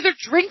devil. Maybe they're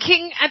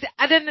drinking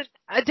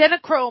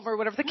adrenochrome or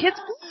whatever the kids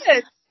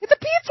wanted. It's a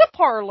pizza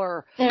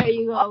parlor. There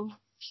you go.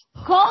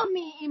 Call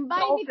me. Invite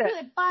me Solved to it.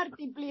 the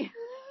party, please.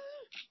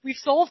 We've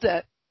solved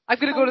it. I'm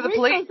going to My go to the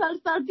police. wrinkles are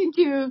starting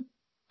to...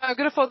 I'm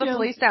going to phone the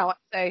police now and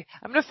say,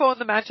 I'm going to phone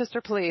the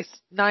Manchester police,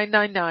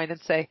 999, and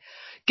say,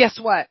 guess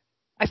what?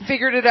 I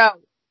figured it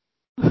out.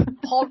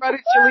 Paul Rudd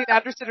and Gillian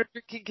Anderson are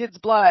drinking kids'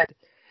 blood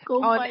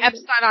on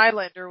Epstein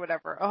Island or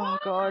whatever. Oh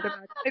God.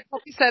 They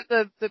probably sent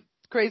the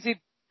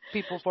crazy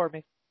people for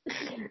me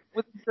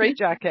with a straight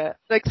jacket.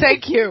 Like,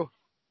 thank you.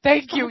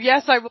 Thank you.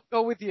 Yes, I will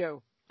go with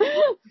you.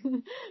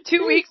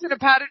 2 weeks in a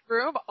padded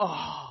room.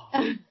 Oh.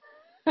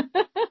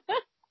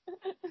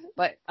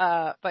 But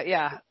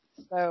yeah.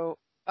 So,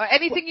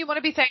 anything you want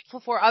to be thankful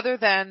for other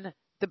than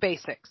the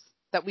basics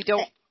that we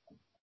don't?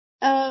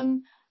 I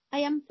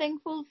am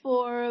thankful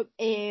for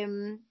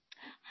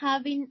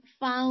having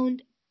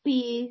found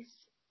peace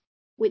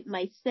with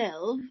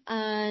myself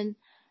and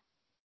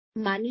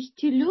managed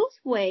to lose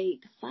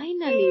weight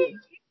finally.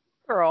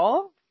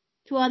 Girl.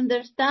 To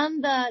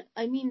understand that,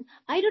 I mean,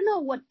 I don't know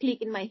what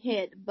clicked in my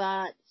head,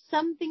 but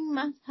something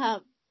must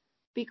have,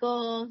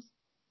 because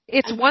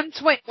it's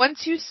once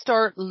you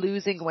start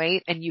losing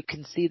weight and you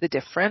can see the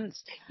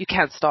difference, you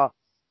can't stop.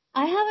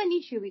 I have an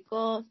issue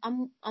because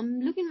I'm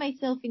looking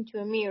myself into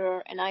a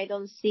mirror and I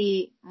don't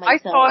see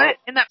myself. I saw it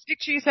in that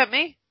picture you sent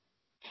me.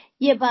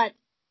 Yeah, but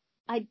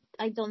I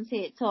don't see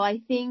it. So I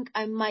think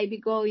I might be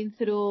going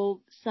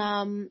through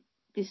some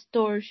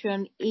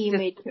distortion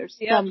image or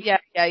something.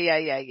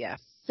 Yeah.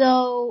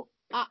 So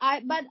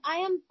but I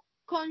am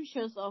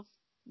conscious of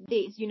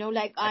this, you know,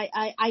 like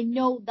I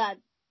know that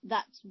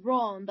that's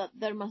wrong, that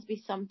there must be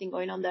something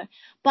going on there.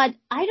 But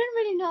I don't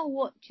really know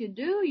what to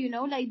do, you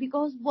know, like,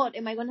 because what,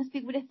 am I going to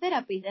speak with a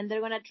therapist and they're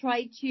going to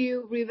try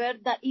to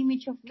revert that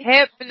image of me?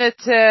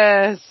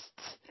 Hypnotist.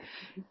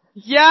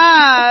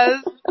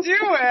 Yes, do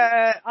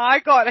it. I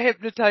got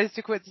hypnotized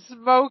to quit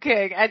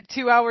smoking and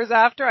 2 hours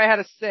after I had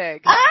a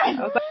cig. I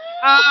was like,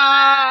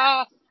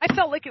 I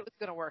felt like it was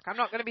going to work. I'm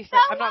not going to be,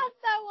 I'm not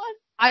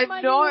going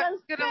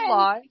to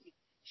lie.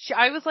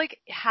 I was like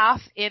half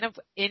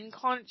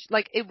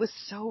like it was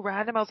so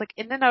random. I was like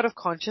in and out of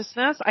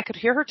consciousness. I could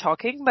hear her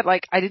talking, but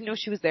like I didn't know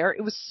she was there.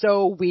 It was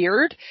so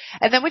weird.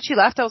 And then when she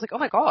left, I was like, oh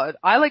my God,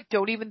 I like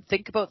don't even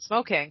think about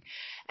smoking.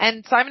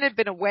 And Simon had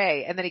been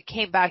away and then he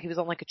came back. He was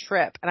on like a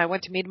trip and I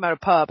went to meet him at a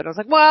pub and I was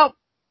like, well,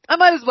 I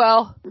might as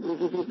well.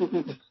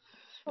 It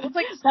was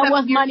like that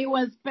was money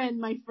well spent,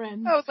 my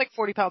friend. That was like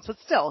 40 pounds, but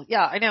still,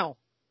 yeah, I know.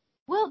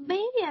 Well,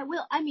 maybe I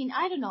will. I mean,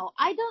 I don't know.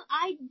 I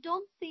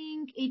don't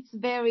think it's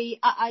very,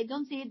 I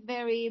don't see it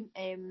very,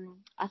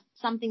 as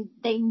something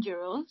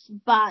dangerous,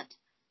 but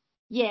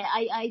yeah,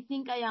 I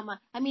think I am.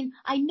 I mean,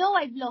 I know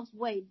I've lost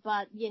weight,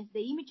 but yes,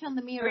 the image on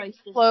the mirror is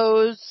just...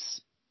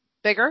 Clothes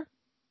bigger?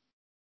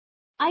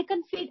 I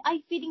fit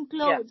in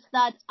clothes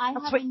that I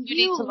haven't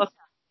used to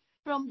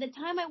from the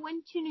time I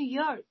went to New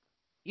York.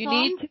 You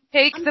need to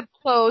take the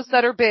clothes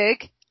that are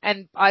big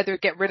and either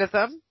get rid of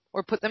them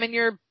or put them in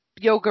your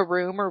yoga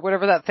room or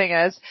whatever that thing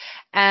is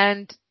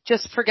and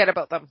just forget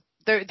about them.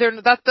 Those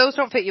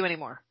don't fit you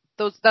anymore.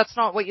 That's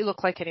not what you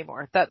look like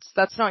anymore. That's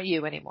not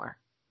you anymore.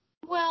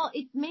 Well,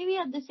 it maybe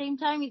at the same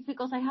time it's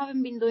because I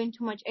haven't been doing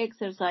too much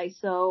exercise,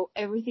 so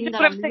everything that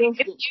I'm losing.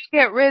 If you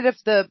get rid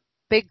of the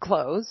big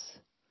clothes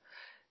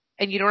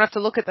and you don't have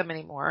to look at them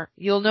anymore,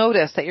 you'll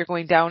notice that you're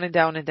going down and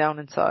down and down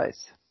in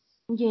size.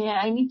 Yeah,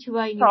 I need to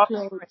buy new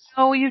clothes.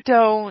 No, you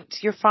don't.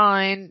 You're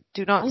fine.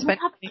 Do not spend. I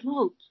don't have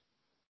clothes.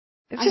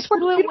 It's I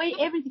threw away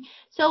everything.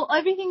 So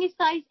everything is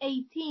size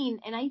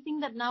 18, and I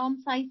think that now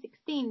I'm size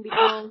 16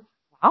 because...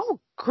 Oh,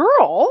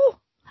 girl!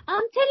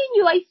 I'm telling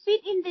you, I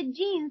fit in the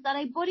jeans that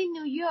I bought in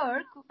New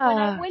York when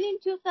I went in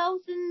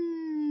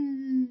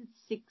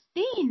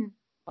 2016.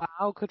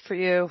 Wow, good for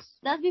you.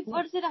 That's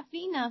before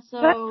Serafina,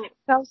 so...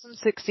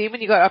 2016 when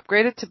you got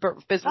upgraded to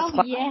business class?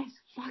 Oh, yes.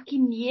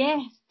 Fucking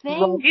yes.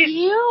 Thank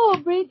you,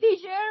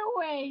 British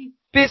Airways.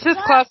 Business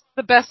class is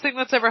the best thing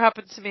that's ever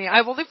happened to me.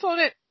 I've only flown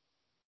it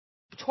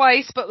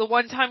twice, but the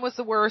one time was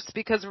the worst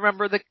because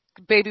remember the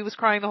baby was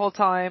crying the whole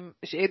time.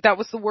 That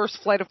was the worst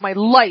flight of my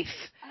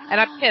life. And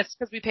I'm pissed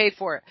because we paid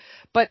for it.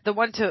 But the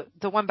one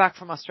back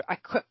from Australia,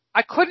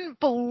 I couldn't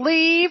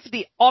believe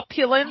the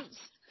opulence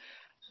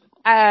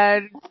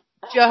and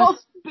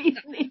just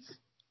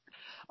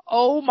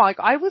Oh my,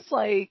 I was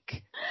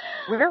like,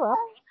 where are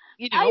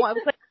you? I I was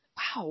said, like,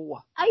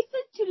 wow. I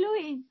said to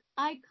Luis,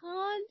 I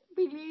can't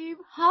believe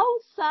how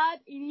sad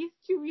it is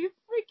to be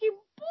freaking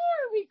poor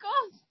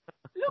because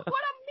look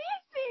what I'm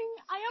missing.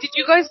 I am Did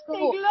you guys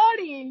missing the go,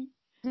 glory.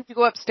 did you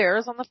go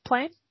upstairs on the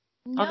plane?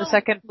 On the No,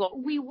 second floor?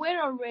 we were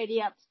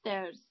already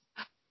upstairs.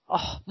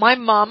 Oh, my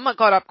mom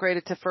got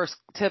upgraded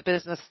to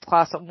business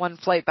class on one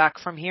flight back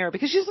from here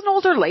because she's an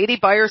older lady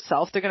by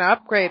herself. They're going to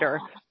upgrade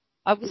her.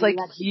 I was like,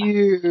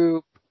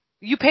 you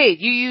paid.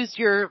 You used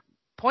your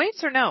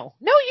points or no?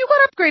 No, you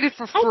got upgraded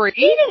for I free.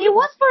 didn't. It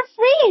was for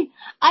free.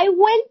 I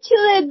went to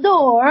the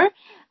door.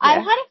 I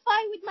Yeah. had a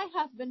fight with my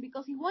husband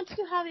because he wanted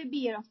to have a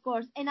beer, of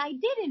course, and I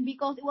didn't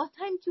because it was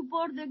time to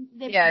board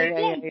the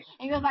plane. And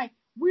he was like,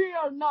 "We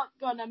are not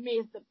gonna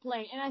miss the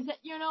plane." And I said,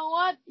 "You know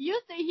what? You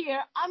stay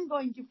here. I'm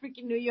going to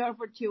freaking New York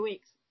for 2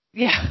 weeks."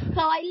 Yeah.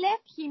 So I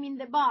left him in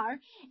the bar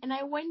and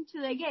I went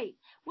to the gate.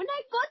 When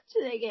I got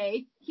to the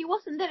gate, he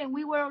wasn't there and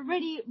we were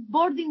already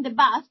boarding the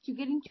bus to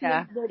get into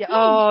the plane.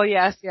 Oh,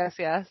 yes, yes,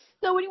 yes.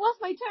 So when it was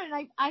my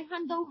turn, I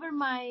hand over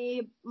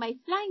my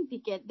flying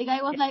ticket. The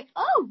guy was like,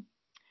 "Oh,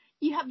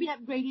 you have been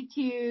upgraded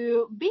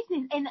to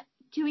business." And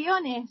to be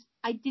honest,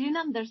 I didn't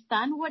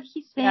understand what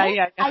he said.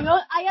 Yeah.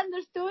 I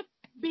understood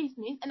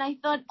business and I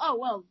thought, oh,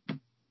 well,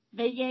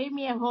 they gave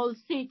me a whole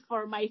seat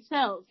for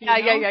myself. You know?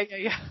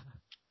 Yeah.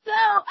 So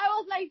I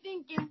was like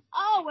thinking,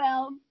 oh,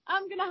 well,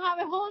 I'm going to have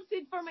a whole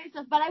seat for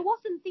myself. But I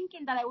wasn't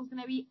thinking that I was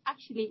going to be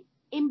actually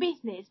in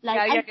business. Like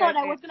I thought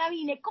I was going to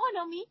be in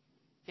economy.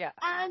 Yeah.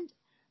 And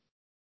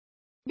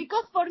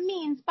because for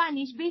me in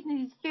Spanish,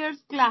 business is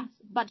first class,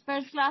 but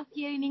first class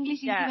here in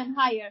English is even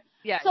higher.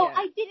 So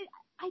I didn't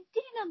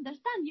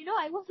understand,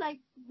 I was like,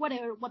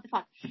 whatever, what the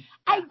fuck. Yeah.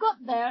 I got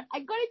there, I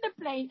got in the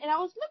plane, and I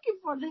was looking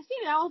for the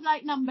seat, and I was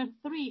like, number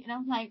 3, and I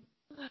was like,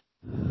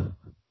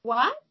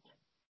 what?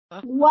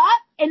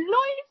 What? And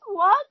Luis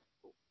was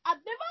at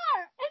the bar,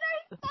 and I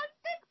started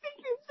texting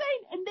him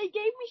saying, and they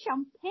gave me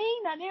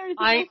champagne and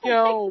everything. I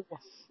know.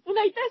 And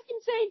I text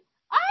him saying,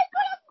 I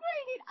got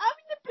upgraded. I'm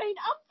in the plane.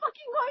 I'm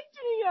fucking going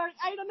to New York.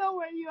 I don't know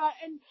where you are.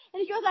 And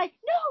he was like,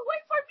 no,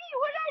 wait for me.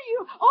 Where are you?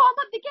 Oh, I'm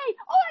at the gate.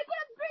 Oh, I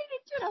got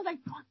upgraded too. And I was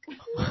like, fuck.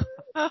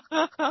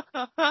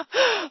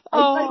 I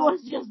thought it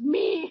was just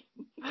me.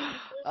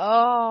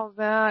 Oh,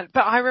 man.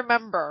 But I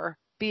remember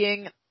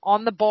being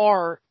on the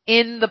bar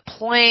in the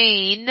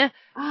plane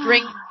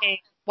drinking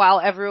while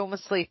everyone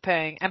was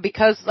sleeping. And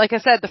because, like I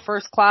said, the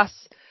first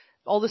class,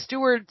 all the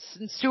stewards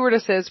and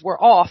stewardesses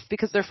were off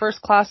because their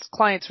first class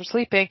clients were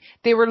sleeping.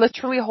 They were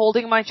literally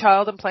holding my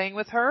child and playing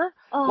with her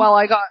while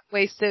I got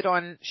wasted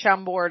on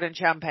Chambord and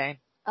champagne.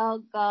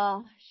 Oh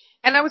gosh.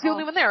 And I was the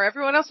only one there.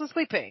 Everyone else was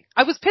sleeping.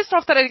 I was pissed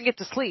off that I didn't get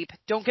to sleep.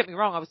 Don't get me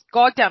wrong. I was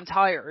goddamn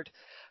tired.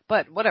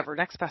 But whatever,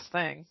 next best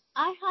thing.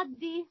 I had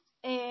this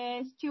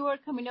steward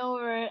coming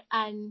over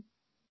and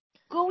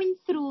going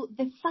through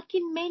the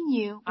fucking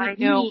menu with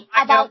me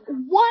about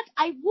what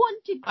I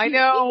wanted to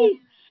eat.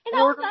 And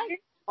I was like,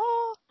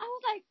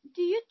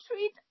 do you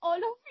treat all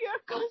of your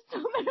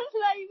customers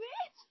like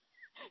this?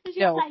 And she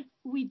was like,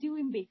 we do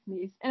in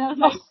business. And I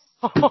was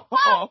like,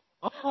 what?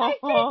 I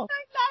hate my life.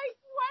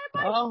 Why am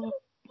I so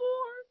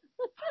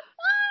poor?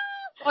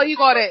 Oh, you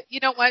got it. You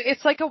know what?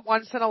 It's like a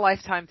once in a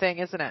lifetime thing,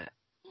 isn't it?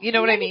 You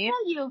know what I mean?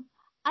 Let me tell you,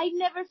 I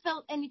never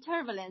felt any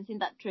turbulence in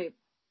that trip.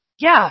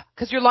 Yeah,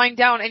 because you're lying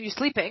down and you're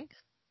sleeping.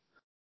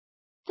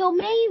 So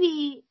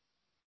maybe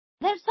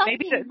there's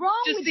something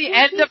wrong with the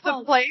end people. of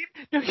the plane.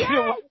 No, yes, you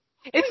know what?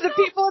 It's the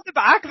people at the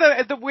back.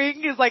 The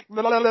wing is like, and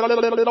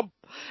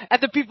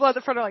the people at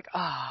the front are like,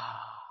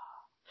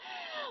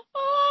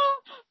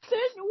 Then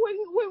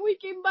when we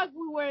came back,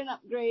 we weren't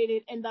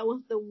upgraded, and that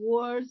was the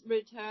worst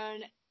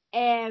return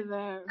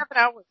ever. 7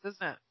 hours,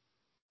 isn't it?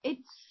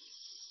 It's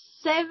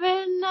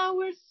 7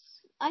 hours.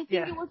 I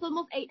think it was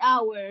almost 8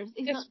 hours.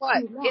 Guess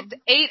what? It's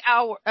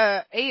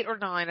 8 or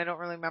 9. I don't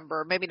really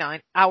remember. Maybe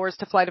 9 hours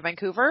to fly to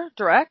Vancouver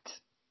direct.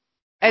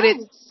 And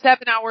it's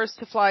 7 hours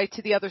to fly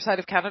to the other side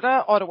of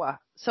Canada, Ottawa.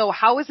 So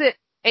how is it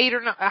 8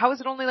 or 9? How is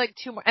it only like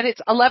 2 more? And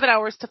it's 11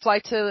 hours to fly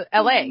to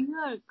LA. New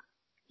York.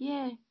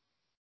 Yeah.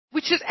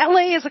 Which is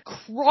LA is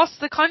across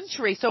the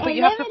country. So, but 11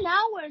 you have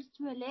hours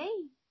to LA.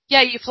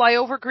 Yeah, you fly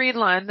over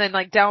Greenland, then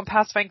like down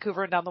past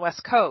Vancouver and down the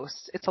west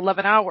coast. It's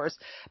 11 hours.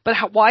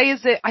 But why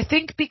is it? I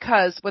think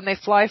because when they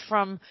fly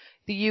from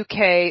the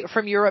UK,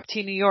 from Europe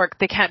to New York,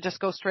 they can't just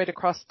go straight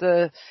across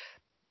the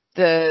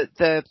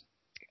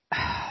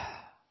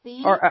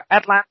or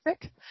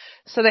Atlantic.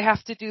 So they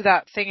have to do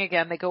that thing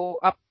again. They go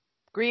up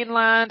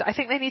Greenland. I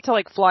think they need to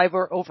like fly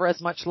over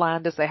as much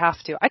land as they have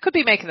to. I could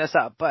be making this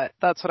up, but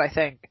that's what I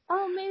think.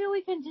 Oh, maybe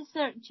we can just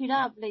search it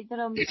up later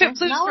on. If it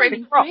flew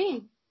straight across.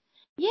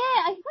 Yeah,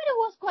 I thought it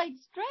was quite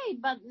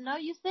straight, but now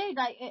you say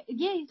like,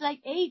 it's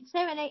like 8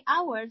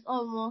 hours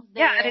almost.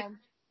 Yeah, and it's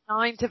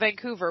 9 to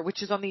Vancouver,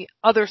 which is on the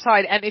other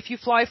side. And if you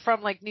fly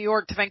from like New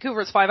York to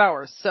Vancouver, it's 5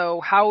 hours.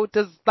 So how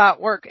does that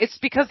work? It's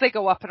because they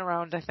go up and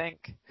around, I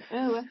think.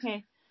 Oh,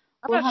 okay.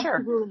 We'll not sure.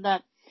 To Google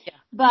that. Yeah.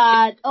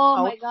 But,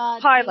 oh my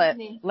God. Pilot,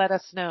 let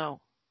us know.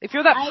 If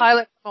you're that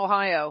pilot from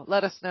Ohio,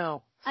 let us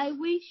know. I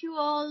wish you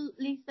all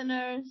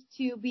listeners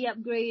to be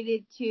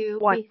upgraded to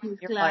One business in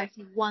your class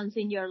life. once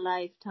in your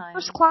lifetime.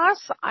 First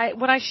class,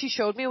 she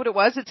showed me what it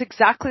was, it's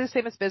exactly the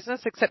same as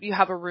business, except you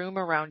have a room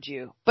around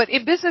you. But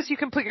in business, you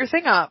can put your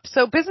thing up.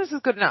 So business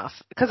is good enough.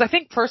 Because I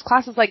think first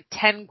class is like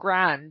 10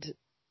 grand,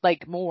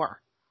 like more.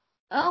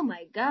 Oh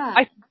my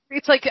God.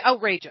 It's like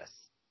outrageous.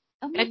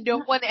 Oh my And no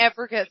God. one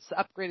ever gets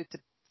upgraded to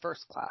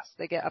first class.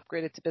 They get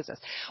upgraded to business.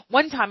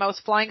 One time I was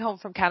flying home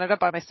from Canada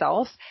by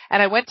myself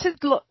and I went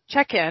to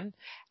check in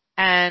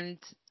and,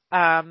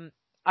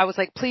 I was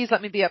like, please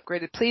let me be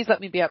upgraded. Please let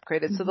me be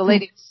upgraded. So the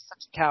lady was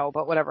such a cow,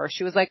 but whatever.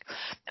 She was like,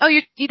 oh,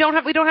 we don't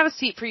have a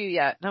seat for you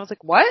yet. And I was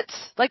like, what?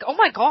 Like, oh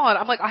my God.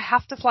 I'm like, I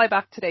have to fly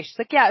back today. She's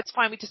like, yeah, it's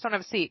fine. We just don't have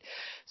a seat.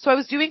 So I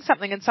was doing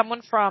something and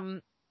someone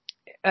from,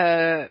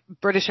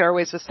 British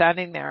Airways was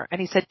standing there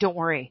and he said, don't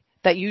worry.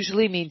 That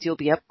usually means you'll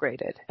be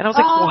upgraded. And I was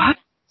like, what?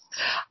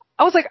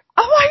 I was like,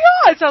 oh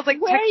my God. So I was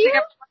like Were texting you?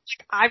 everyone,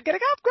 like, I'm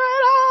getting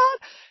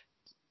upgraded.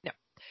 No.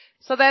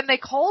 So then they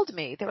called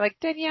me. They were like,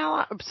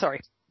 Daniela, I'm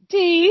sorry,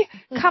 Dee,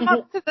 come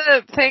up to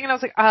the thing. And I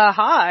was like,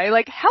 hi.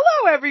 Like,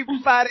 hello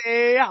everybody.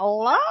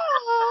 Hello.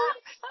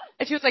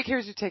 And she was like,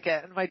 here's your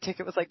ticket. And my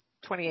ticket was like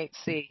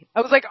 28C.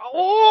 I was like,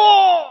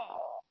 oh,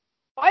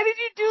 why did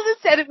you do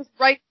this? And it was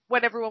right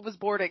when everyone was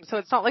boarding. So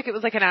it's not like it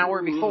was like an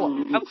hour before.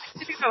 I was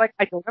sitting there like,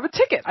 I don't have a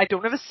ticket. I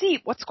don't have a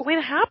seat. What's going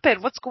to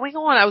happen? What's going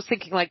on? I was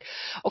thinking like,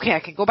 okay, I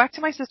can go back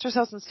to my sister's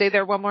house and stay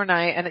there one more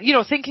night. And,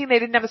 thinking they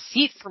didn't have a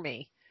seat for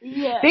me.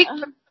 Yeah. They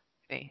gave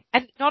me.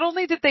 And not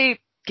only did they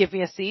give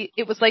me a seat,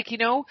 it was like,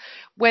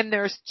 when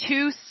there's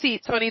 2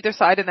 seats on either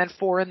side and then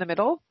 4 in the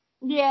middle.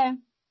 Yeah.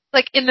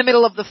 Like in the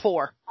middle of the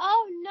 4.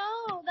 Oh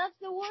no, that's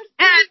the worst.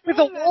 And with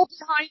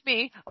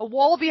a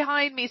wall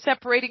behind me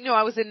separating, no,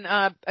 I was in,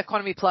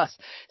 Economy Plus,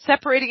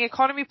 separating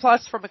Economy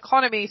Plus from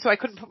Economy so I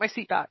couldn't put my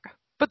seat back.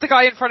 But the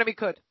guy in front of me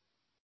could.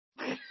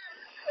 Like,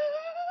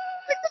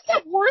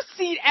 that's the worst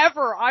seat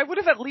ever. I would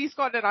have at least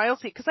gotten an aisle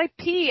seat because I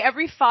pee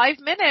every 5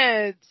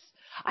 minutes.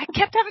 I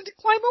kept having to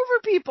climb over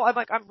people. I'm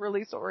like, I'm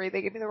really sorry.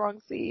 They gave me the wrong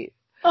seat.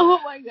 Oh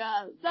my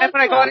God. And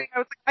when I got in, I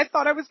was like, I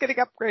thought I was getting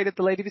upgraded.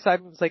 The lady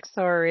beside me was like,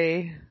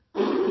 sorry.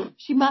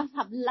 She must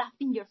have laughed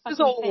in your fucking She's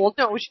old.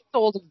 face. No, she's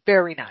old and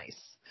very nice.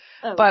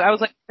 Oh. But I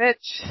was like,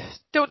 bitch,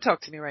 don't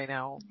talk to me right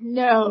now.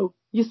 No,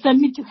 you send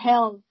me to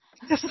hell.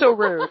 Just so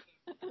rude.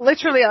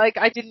 Literally, like,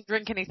 I didn't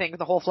drink anything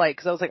the whole flight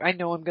because I was like, I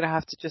know I'm going to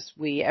have to just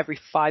wee every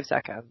 5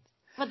 seconds.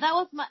 But that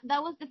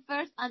was the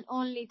first and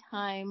only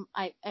time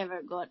I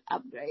ever got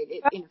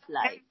upgraded in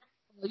flight.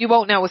 You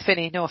won't now with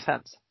Finny, no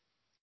offense.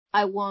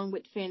 I won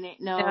with Finny.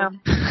 No. Yeah.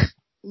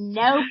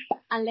 Nope.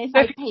 Unless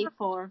I pay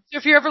for. So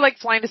if you're ever like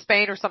flying to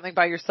Spain or something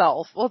by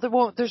yourself, well,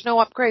 there's no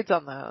upgrades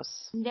on those.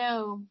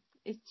 No,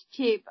 it's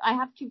cheap. I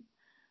have to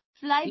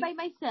fly by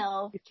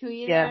myself to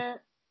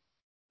either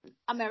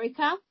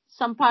America,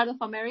 some part of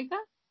America,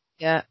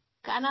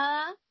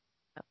 Canada,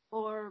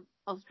 or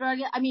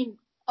Australia. I mean,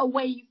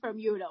 away from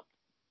Europe.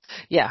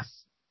 Yeah.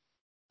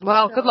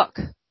 Well, good luck.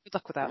 Good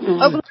luck with that.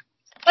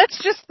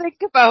 Let's just think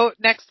about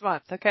next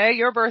month, okay?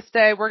 Your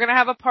birthday. We're going to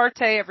have a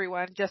party,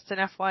 everyone, just an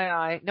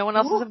FYI. No one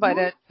else is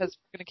invited because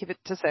we're going to keep it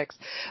to 6.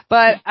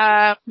 But,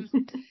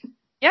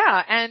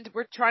 yeah, and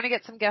we're trying to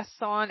get some guests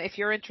on. If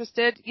you're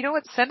interested, you know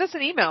what? Send us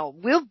an email.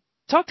 We'll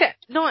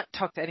not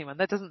talk to anyone.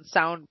 That doesn't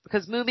sound,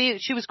 because Moomy,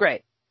 she was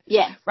great.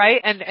 Yeah. Right?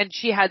 And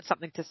she had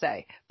something to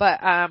say. But,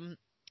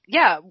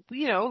 yeah,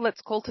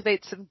 let's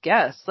cultivate some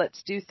guests.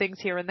 Let's do things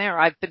here and there.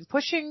 I've been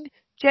pushing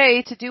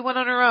Jay to do one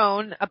on her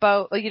own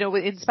about,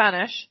 in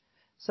Spanish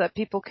so that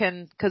people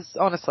can, cause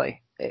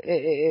honestly,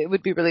 it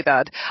would be really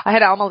bad. I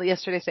had Alma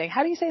yesterday saying,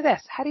 how do you say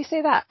this? How do you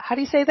say that? How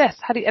do you say this?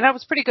 And I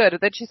was pretty good. And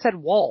then she said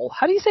wall.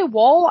 How do you say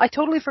wall? I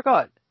totally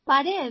forgot.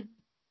 Pared.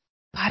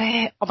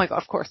 Pared. Oh my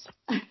God, of course.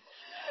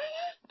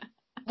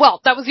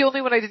 Well, that was the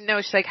only one I didn't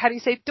know. She's like, how do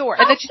you say door?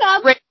 And then she said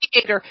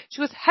radiator.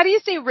 She was, how do you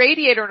say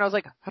radiator? And I was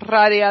like,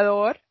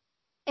 radiador.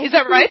 Is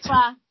that right?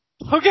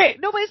 Okay.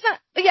 No, but it's not.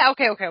 Yeah,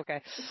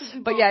 okay.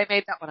 But yeah, I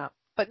made that one up.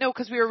 But no,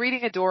 because we were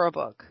reading a Dora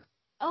book.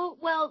 Oh,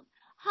 well,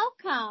 how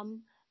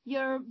come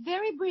your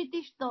very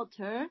British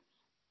daughter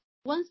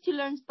wants to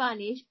learn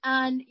Spanish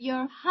and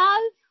your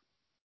half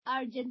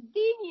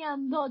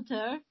Argentinian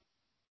daughter,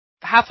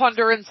 half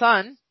Honduran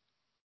son,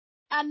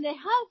 and the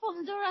half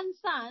Honduran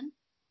son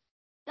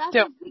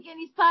doesn't speak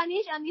any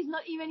Spanish and is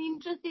not even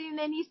interested in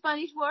any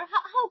Spanish word?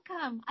 How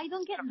come? I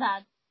don't get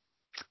that.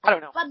 I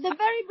don't know. But the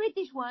very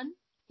British one,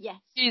 yes.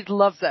 She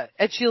loves it.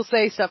 And she'll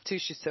say stuff too.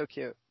 She's so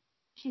cute.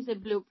 She's a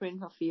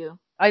blueprint of you.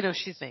 I know,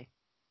 she's me.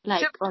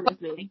 Like,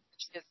 honestly.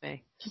 She is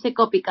me. She's a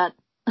copycat.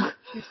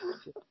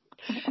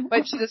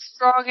 But she's a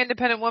strong,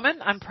 independent woman.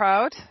 I'm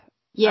proud.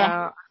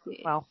 Yeah.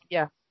 Well,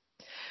 yeah.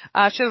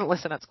 She doesn't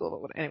listen at school,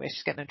 but anyway,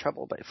 she's getting in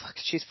trouble, but fuck,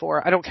 she's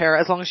 4. I don't care.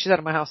 As long as she's out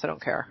of my house, I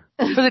don't care.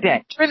 For the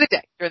day. During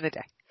the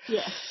day.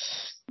 Yeah.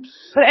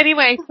 But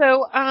anyway,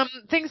 so,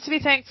 things to be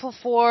thankful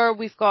for.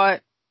 We've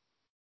got,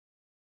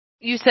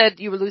 you said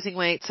you were losing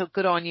weight, so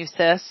good on you,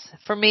 sis.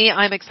 For me,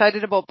 I'm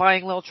excited about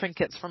buying little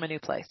trinkets for my new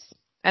place.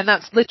 And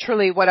that's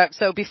literally what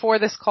so before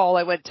this call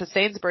I went to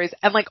Sainsbury's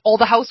and like all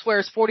the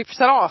houseware is 40%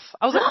 off.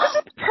 I was like, this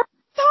is perfect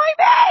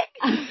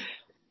timing!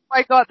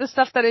 I got the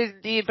stuff that I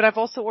didn't need, but I've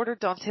also ordered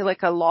Dante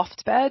like a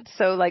loft bed.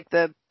 So like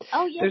there's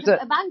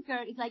a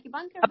bunker. It's like a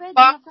bunker bed.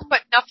 bunk,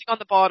 but nothing on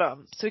the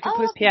bottom. So he can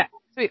put his okay. piano,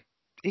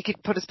 he can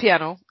put his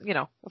piano,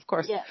 of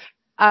course. Yeah.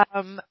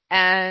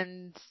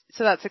 And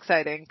so that's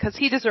exciting because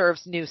he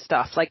deserves new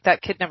stuff. Like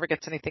that kid never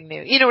gets anything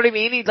new. You know what I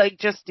mean?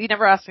 He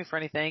never asks me for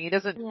anything. He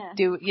doesn't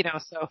do,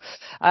 so,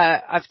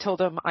 I've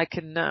told him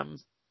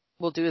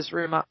we'll do his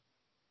room up.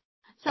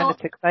 So and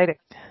it's exciting.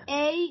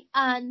 A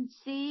and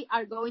C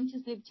are going to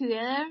sleep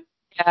together?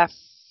 Yeah.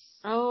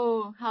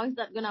 Oh, how is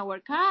that gonna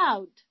work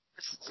out?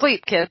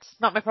 Sleep, kids.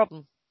 Not my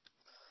problem.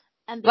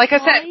 And like I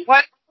said,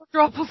 one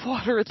drop of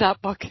water in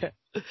that bucket.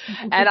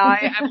 And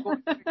I am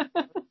going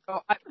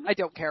I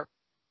don't care.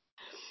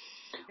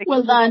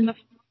 Well done.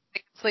 They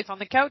can sleep on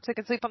the couch. They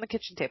can sleep on the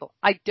kitchen table.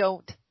 I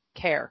don't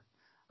care.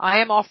 I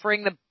am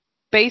offering the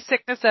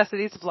basic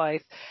necessities of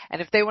life.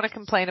 And if they want to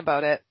complain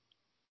about it,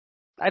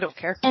 I don't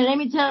care. And let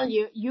me tell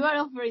you, you are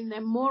offering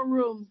them more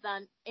rooms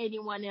than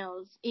anyone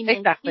else in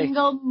a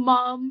single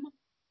mom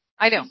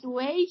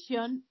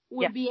situation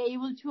would be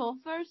able to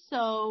offer.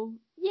 So,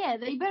 yeah,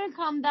 they better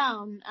calm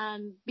down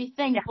and be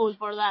thankful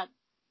for that.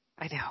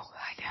 I know.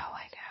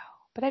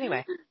 But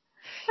anyway.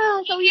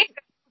 So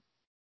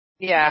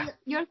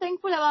you're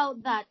thankful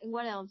about that. And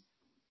what else?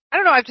 I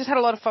don't know. I've just had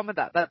a lot of fun with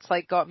that. That's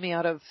like got me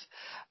out of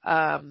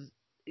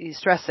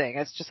stressing.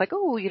 It's just like,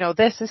 oh,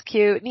 this is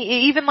cute. And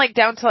even like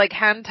down to like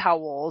hand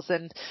towels.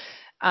 And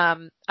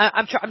I'm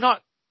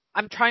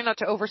trying not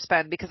to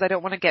overspend because I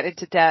don't want to get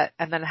into debt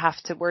and then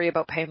have to worry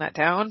about paying that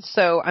down.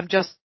 So and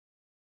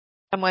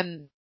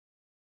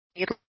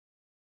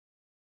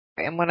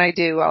when I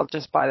do, I'll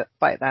just buy it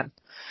then.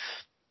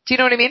 Do you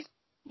know what I mean?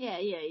 Yeah.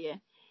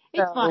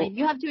 It's fine.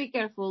 You have to be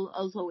careful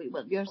also with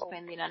what you're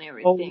spending on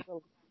everything.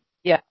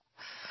 Yeah.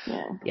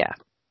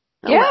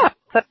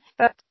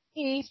 That's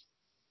me.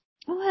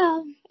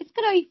 Well, it's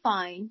gonna be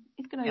fine.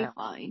 It's gonna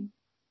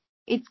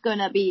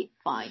be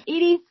fine. It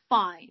is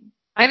fine.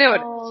 I know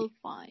it's all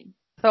fine.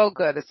 It's all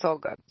good. It's all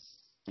good.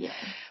 Yeah.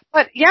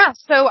 But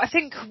so I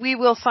think we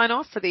will sign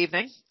off for the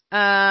evening.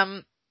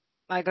 I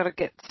gotta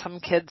get some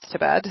kids to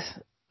bed.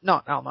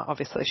 Not Alma,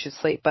 obviously she's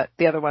asleep, but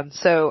the other one.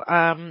 So,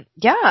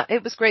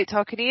 it was great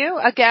talking to you.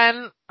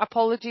 Again,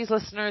 apologies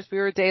listeners, we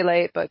were a day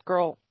late, but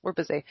girl, we're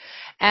busy.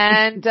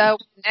 And,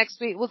 next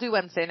week, we'll do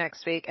Wednesday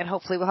next week, and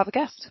hopefully we'll have a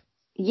guest.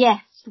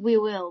 Yes, we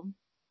will.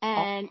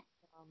 And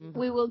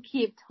we will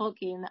keep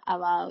talking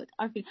about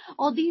our film.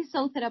 Oh, this is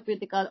so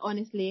therapeutical,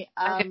 honestly.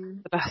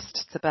 The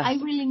best. I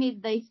really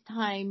need this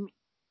time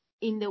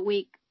in the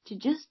week to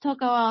just talk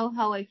about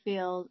how I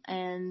feel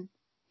and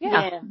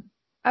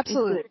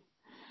absolutely.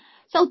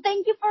 So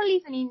thank you for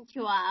listening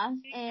to us.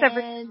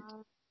 And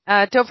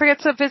don't forget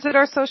to visit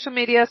our social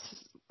media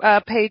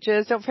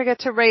pages. Don't forget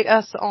to rate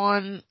us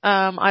on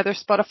either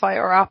Spotify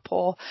or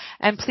Apple.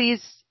 And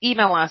please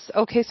email us,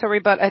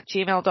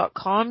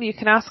 oksorrybut@gmail.com. You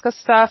can ask us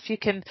stuff. You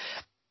can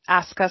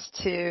ask us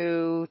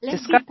to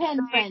discuss. Be pen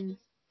friends.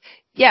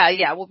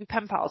 Yeah, we'll be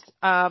pen pals.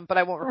 But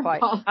I won't reply.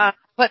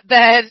 But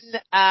then,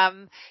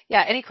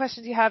 any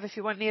questions you have, if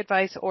you want any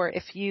advice, or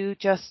if you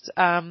just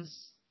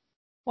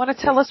want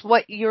to tell us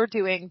what you're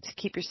doing to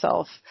keep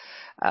yourself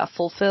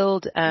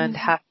fulfilled and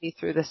happy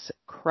through this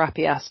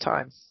crappy ass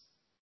time.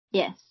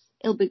 Yes,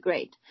 it'll be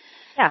great.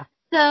 Yeah.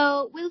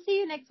 So we'll see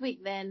you next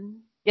week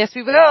then. Yes,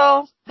 we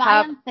will.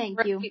 Bye and thank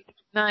you.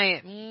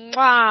 Night. Mwah.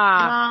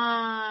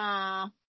 Mwah.